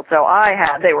only child, so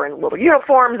they were in little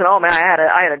uniforms, and oh man, I had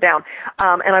it down.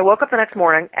 And I woke up the next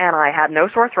morning and I had no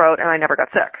sore throat and I never got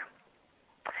sick.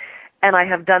 And I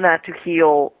have done that to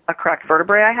heal a cracked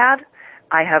vertebrae I had.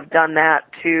 I have done that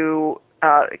to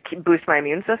boost my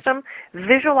immune system.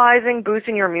 Visualizing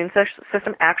boosting your immune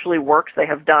system actually works. They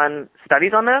have done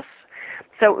studies on this.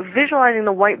 So visualizing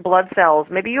the white blood cells,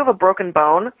 maybe you have a broken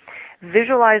bone,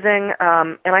 visualizing,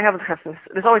 and I have,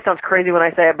 this always sounds crazy when I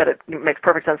say it, but it makes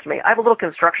perfect sense to me. I have a little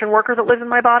construction worker that lives in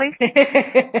my body.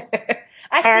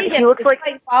 I see him. He looks like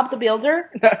Bob the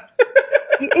Builder.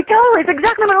 It's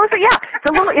exactly what it looks like. Yeah,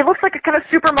 it looks like a kind of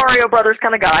Super Mario Brothers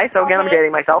kind of guy. So again, I'm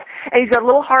dating myself. And he's got a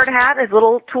little hard hat, his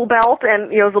little tool belt,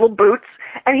 and his little boots,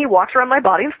 and he walks around my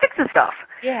body and fixes stuff.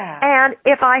 Yeah. And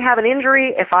if I have an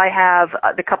injury, if I have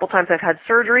the couple times I've had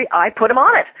surgery, I put him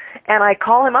on it, and I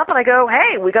call him up and I go,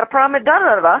 "Hey, we got a problem at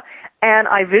da-da-da-da." And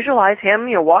I visualize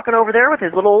him, walking over there with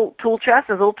his little tool chest,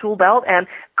 his little tool belt, and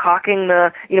caulking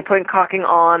putting caulking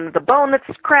on the bone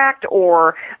that's cracked,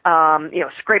 or,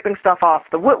 scraping stuff off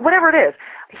the wood, whatever it is.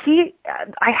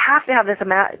 I have to have this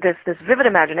vivid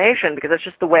imagination because it's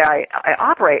just the way I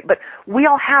operate. But we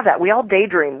all have that. We all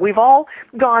daydream. We've all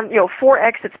gone, 4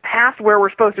 exits past where we're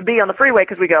supposed to be on the freeway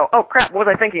because we go, oh crap, what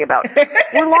was I thinking about?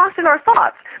 We're lost in our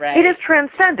thoughts. Right. It is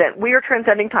transcendent. We are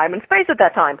transcending time and space at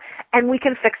that time, and we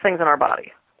can fix things in our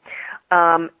body.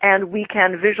 And we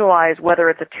can visualize whether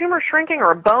it's a tumor shrinking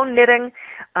or a bone knitting.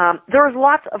 There's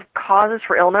lots of causes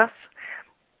for illness.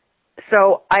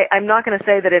 So I'm not going to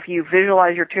say that if you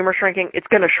visualize your tumor shrinking, it's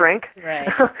going to shrink. Right.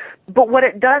 But what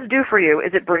it does do for you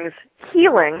is it brings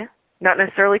healing, not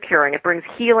necessarily curing. It brings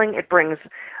healing. It brings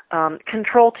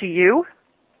control to you.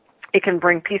 It can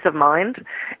bring peace of mind.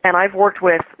 And I've worked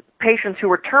with patients who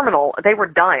were terminal. They were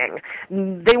dying.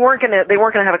 They weren't going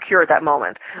to have a cure at that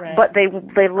moment. Right. But they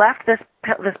left this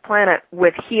planet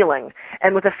with healing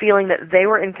and with a feeling that they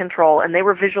were in control, and they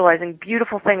were visualizing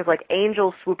beautiful things like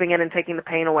angels swooping in and taking the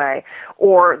pain away,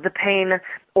 or the pain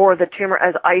or the tumor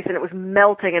as ice, and it was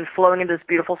melting and flowing into this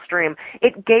beautiful stream.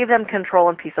 It gave them control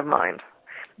and peace of mind.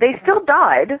 They still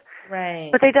died,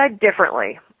 right, but they died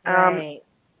differently. Right.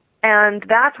 And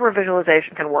that's where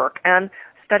visualization can work. And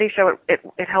studies show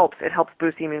it helps. It helps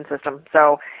boost the immune system.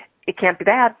 So it can't be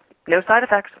bad. No side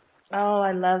effects. Oh,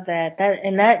 I love that.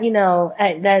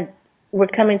 That we're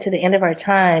coming to the end of our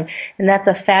time, and that's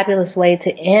a fabulous way to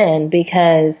end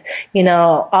because,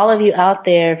 all of you out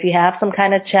there, if you have some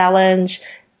kind of challenge,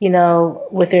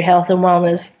 with your health and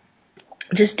wellness,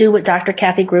 just do what Dr.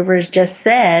 Kathy Gruber has just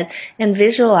said and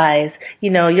visualize,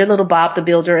 your little Bob the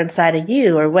Builder inside of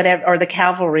you, or whatever, or the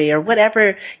cavalry, or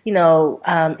whatever,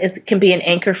 it can be an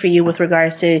anchor for you with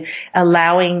regards to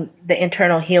allowing the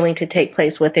internal healing to take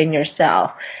place within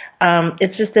yourself.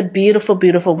 It's just a beautiful,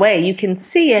 beautiful way. You can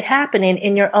see it happening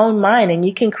in your own mind, and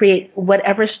you can create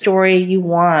whatever story you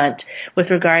want with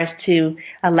regards to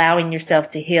allowing yourself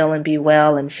to heal and be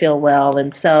well and feel well.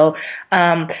 And so,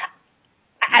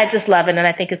 I just love it, and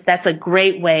I think that's a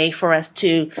great way for us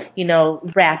to,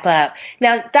 wrap up.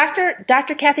 Now,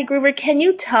 Dr. Kathy Gruber, can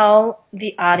you tell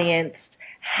the audience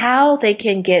how they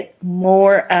can get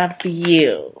more of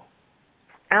you?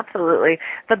 Absolutely.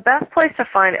 The best place to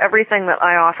find everything that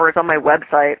I offer is on my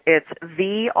website. It's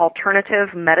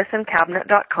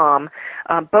thealternativeMedicineCabinet.com.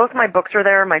 Both my books are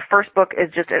there. My first book is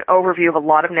just an overview of a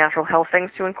lot of natural health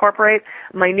things to incorporate.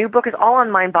 My new book is all on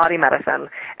mind-body medicine,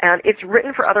 and it's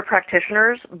written for other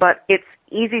practitioners, but it's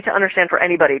easy to understand for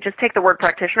anybody. Just take the word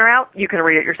practitioner out. You can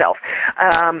read it yourself.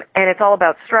 And it's all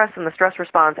about stress and the stress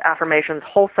response, affirmations,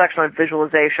 whole section on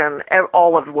visualization,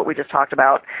 all of what we just talked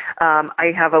about.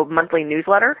 I have a monthly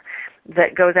newsletter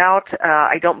that goes out.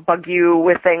 I don't bug you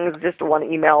with things, just one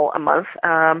email a month.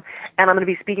 And I'm going to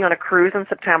be speaking on a cruise in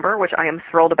September, which I am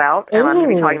thrilled about. And I'm going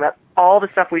to be talking about all the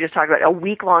stuff we just talked about, a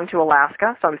week long to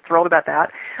Alaska, so I'm thrilled about that.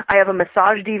 I have a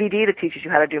massage DVD that teaches you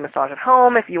how to do massage at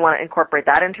home if you want to incorporate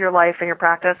that into your life and your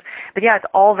practice. But yeah, it's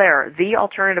all there,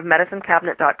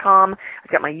 thealternativeMedicineCabinet.com.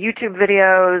 I've got my YouTube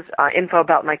videos, info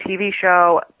about my TV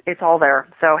show. It's all there.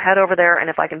 So head over there, and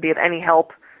if I can be of any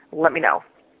help, let me know.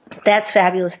 That's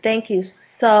fabulous. Thank you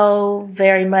so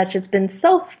very much. It's been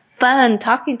so fun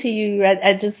talking to you.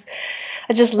 I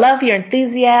just love your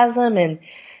enthusiasm and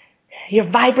your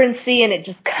vibrancy, and it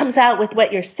just comes out with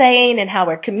what you're saying and how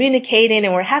we're communicating,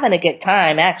 and we're having a good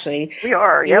time, actually. We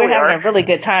are. Yeah, we're having a really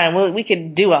good time. We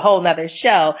could do a whole nother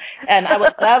show, and I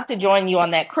would love to join you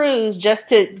on that cruise just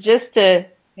to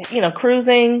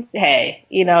cruising. Hey,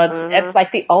 it's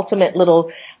like the ultimate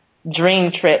little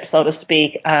dream trip, so to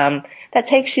speak, that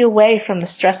takes you away from the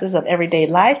stresses of everyday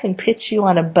life and puts you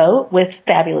on a boat with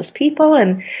fabulous people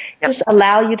and just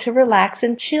allow you to relax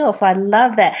and chill. So I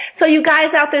love that. So you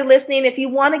guys out there listening, if you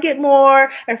want to get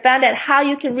more or find out how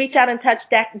you can reach out and touch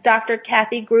Dr.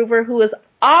 Kathy Gruver, who is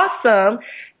awesome,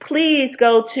 please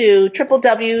go to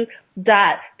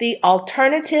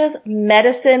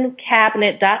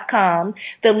www.thealternativeMedicineCabinet.com.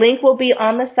 The link will be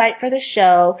on the site for the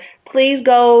show. Please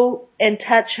go and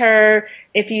touch her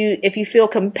if you feel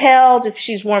compelled, if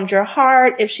she's warmed your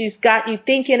heart, if she's got you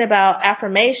thinking about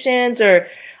affirmations or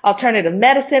alternative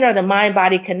medicine or the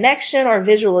mind-body connection or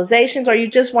visualizations, or you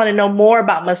just want to know more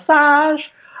about massage.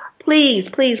 Please,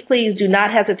 please, please do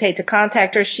not hesitate to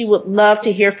contact her. She would love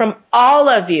to hear from all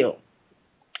of you.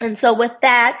 And so with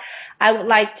that, I would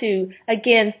like to,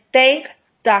 again, thank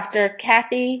Dr.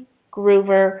 Kathy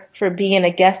Gruver for being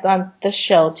a guest on the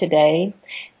show today.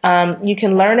 You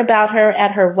can learn about her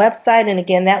at her website, and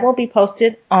again, that will be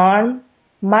posted on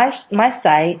my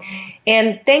site.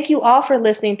 And thank you all for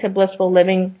listening to Blissful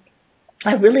Living.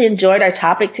 I really enjoyed our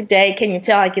topic today. Can you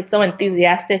tell I get so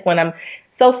enthusiastic when I'm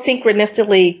so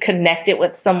synchronistically connected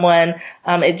with someone?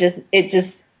 I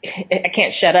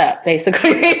can't shut up,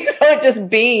 basically. So it just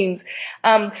beams.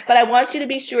 But I want you to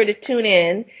be sure to tune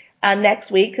in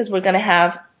next week, because we're going to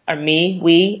have, or me,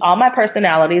 we, all my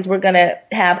personalities, we're going to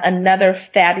have another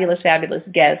fabulous, fabulous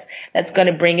guest that's going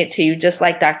to bring it to you just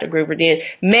like Dr. Gruver did.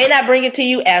 May not bring it to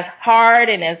you as hard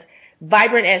and as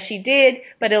vibrant as she did,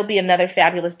 but it'll be another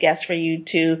fabulous guest for you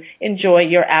to enjoy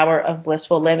your hour of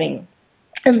blissful living.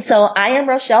 And so I am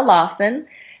Rochelle Lawson,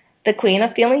 the Queen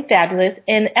of Feeling Fabulous.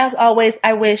 And as always,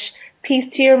 I wish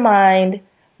peace to your mind,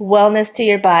 wellness to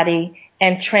your body,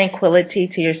 and tranquility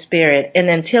to your spirit. And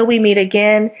until we meet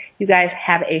again, you guys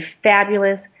have a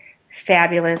fabulous,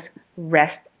 fabulous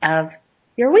rest of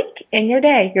your week and your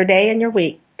day and your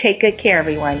week. Take good care,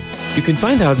 everyone. You can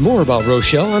find out more about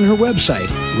Rochelle on her website,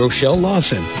 Rochelle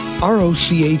Lawson,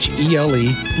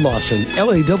 Rochele Lawson,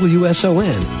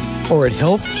 Lawson, or at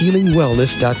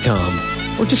healthhealingwellness.com.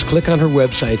 Or just click on her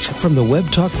websites from the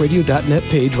webtalkradio.net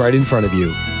page right in front of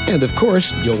you. And of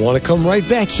course, you'll want to come right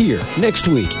back here next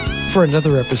week for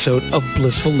another episode of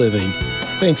Blissful Living.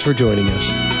 Thanks for joining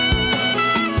us.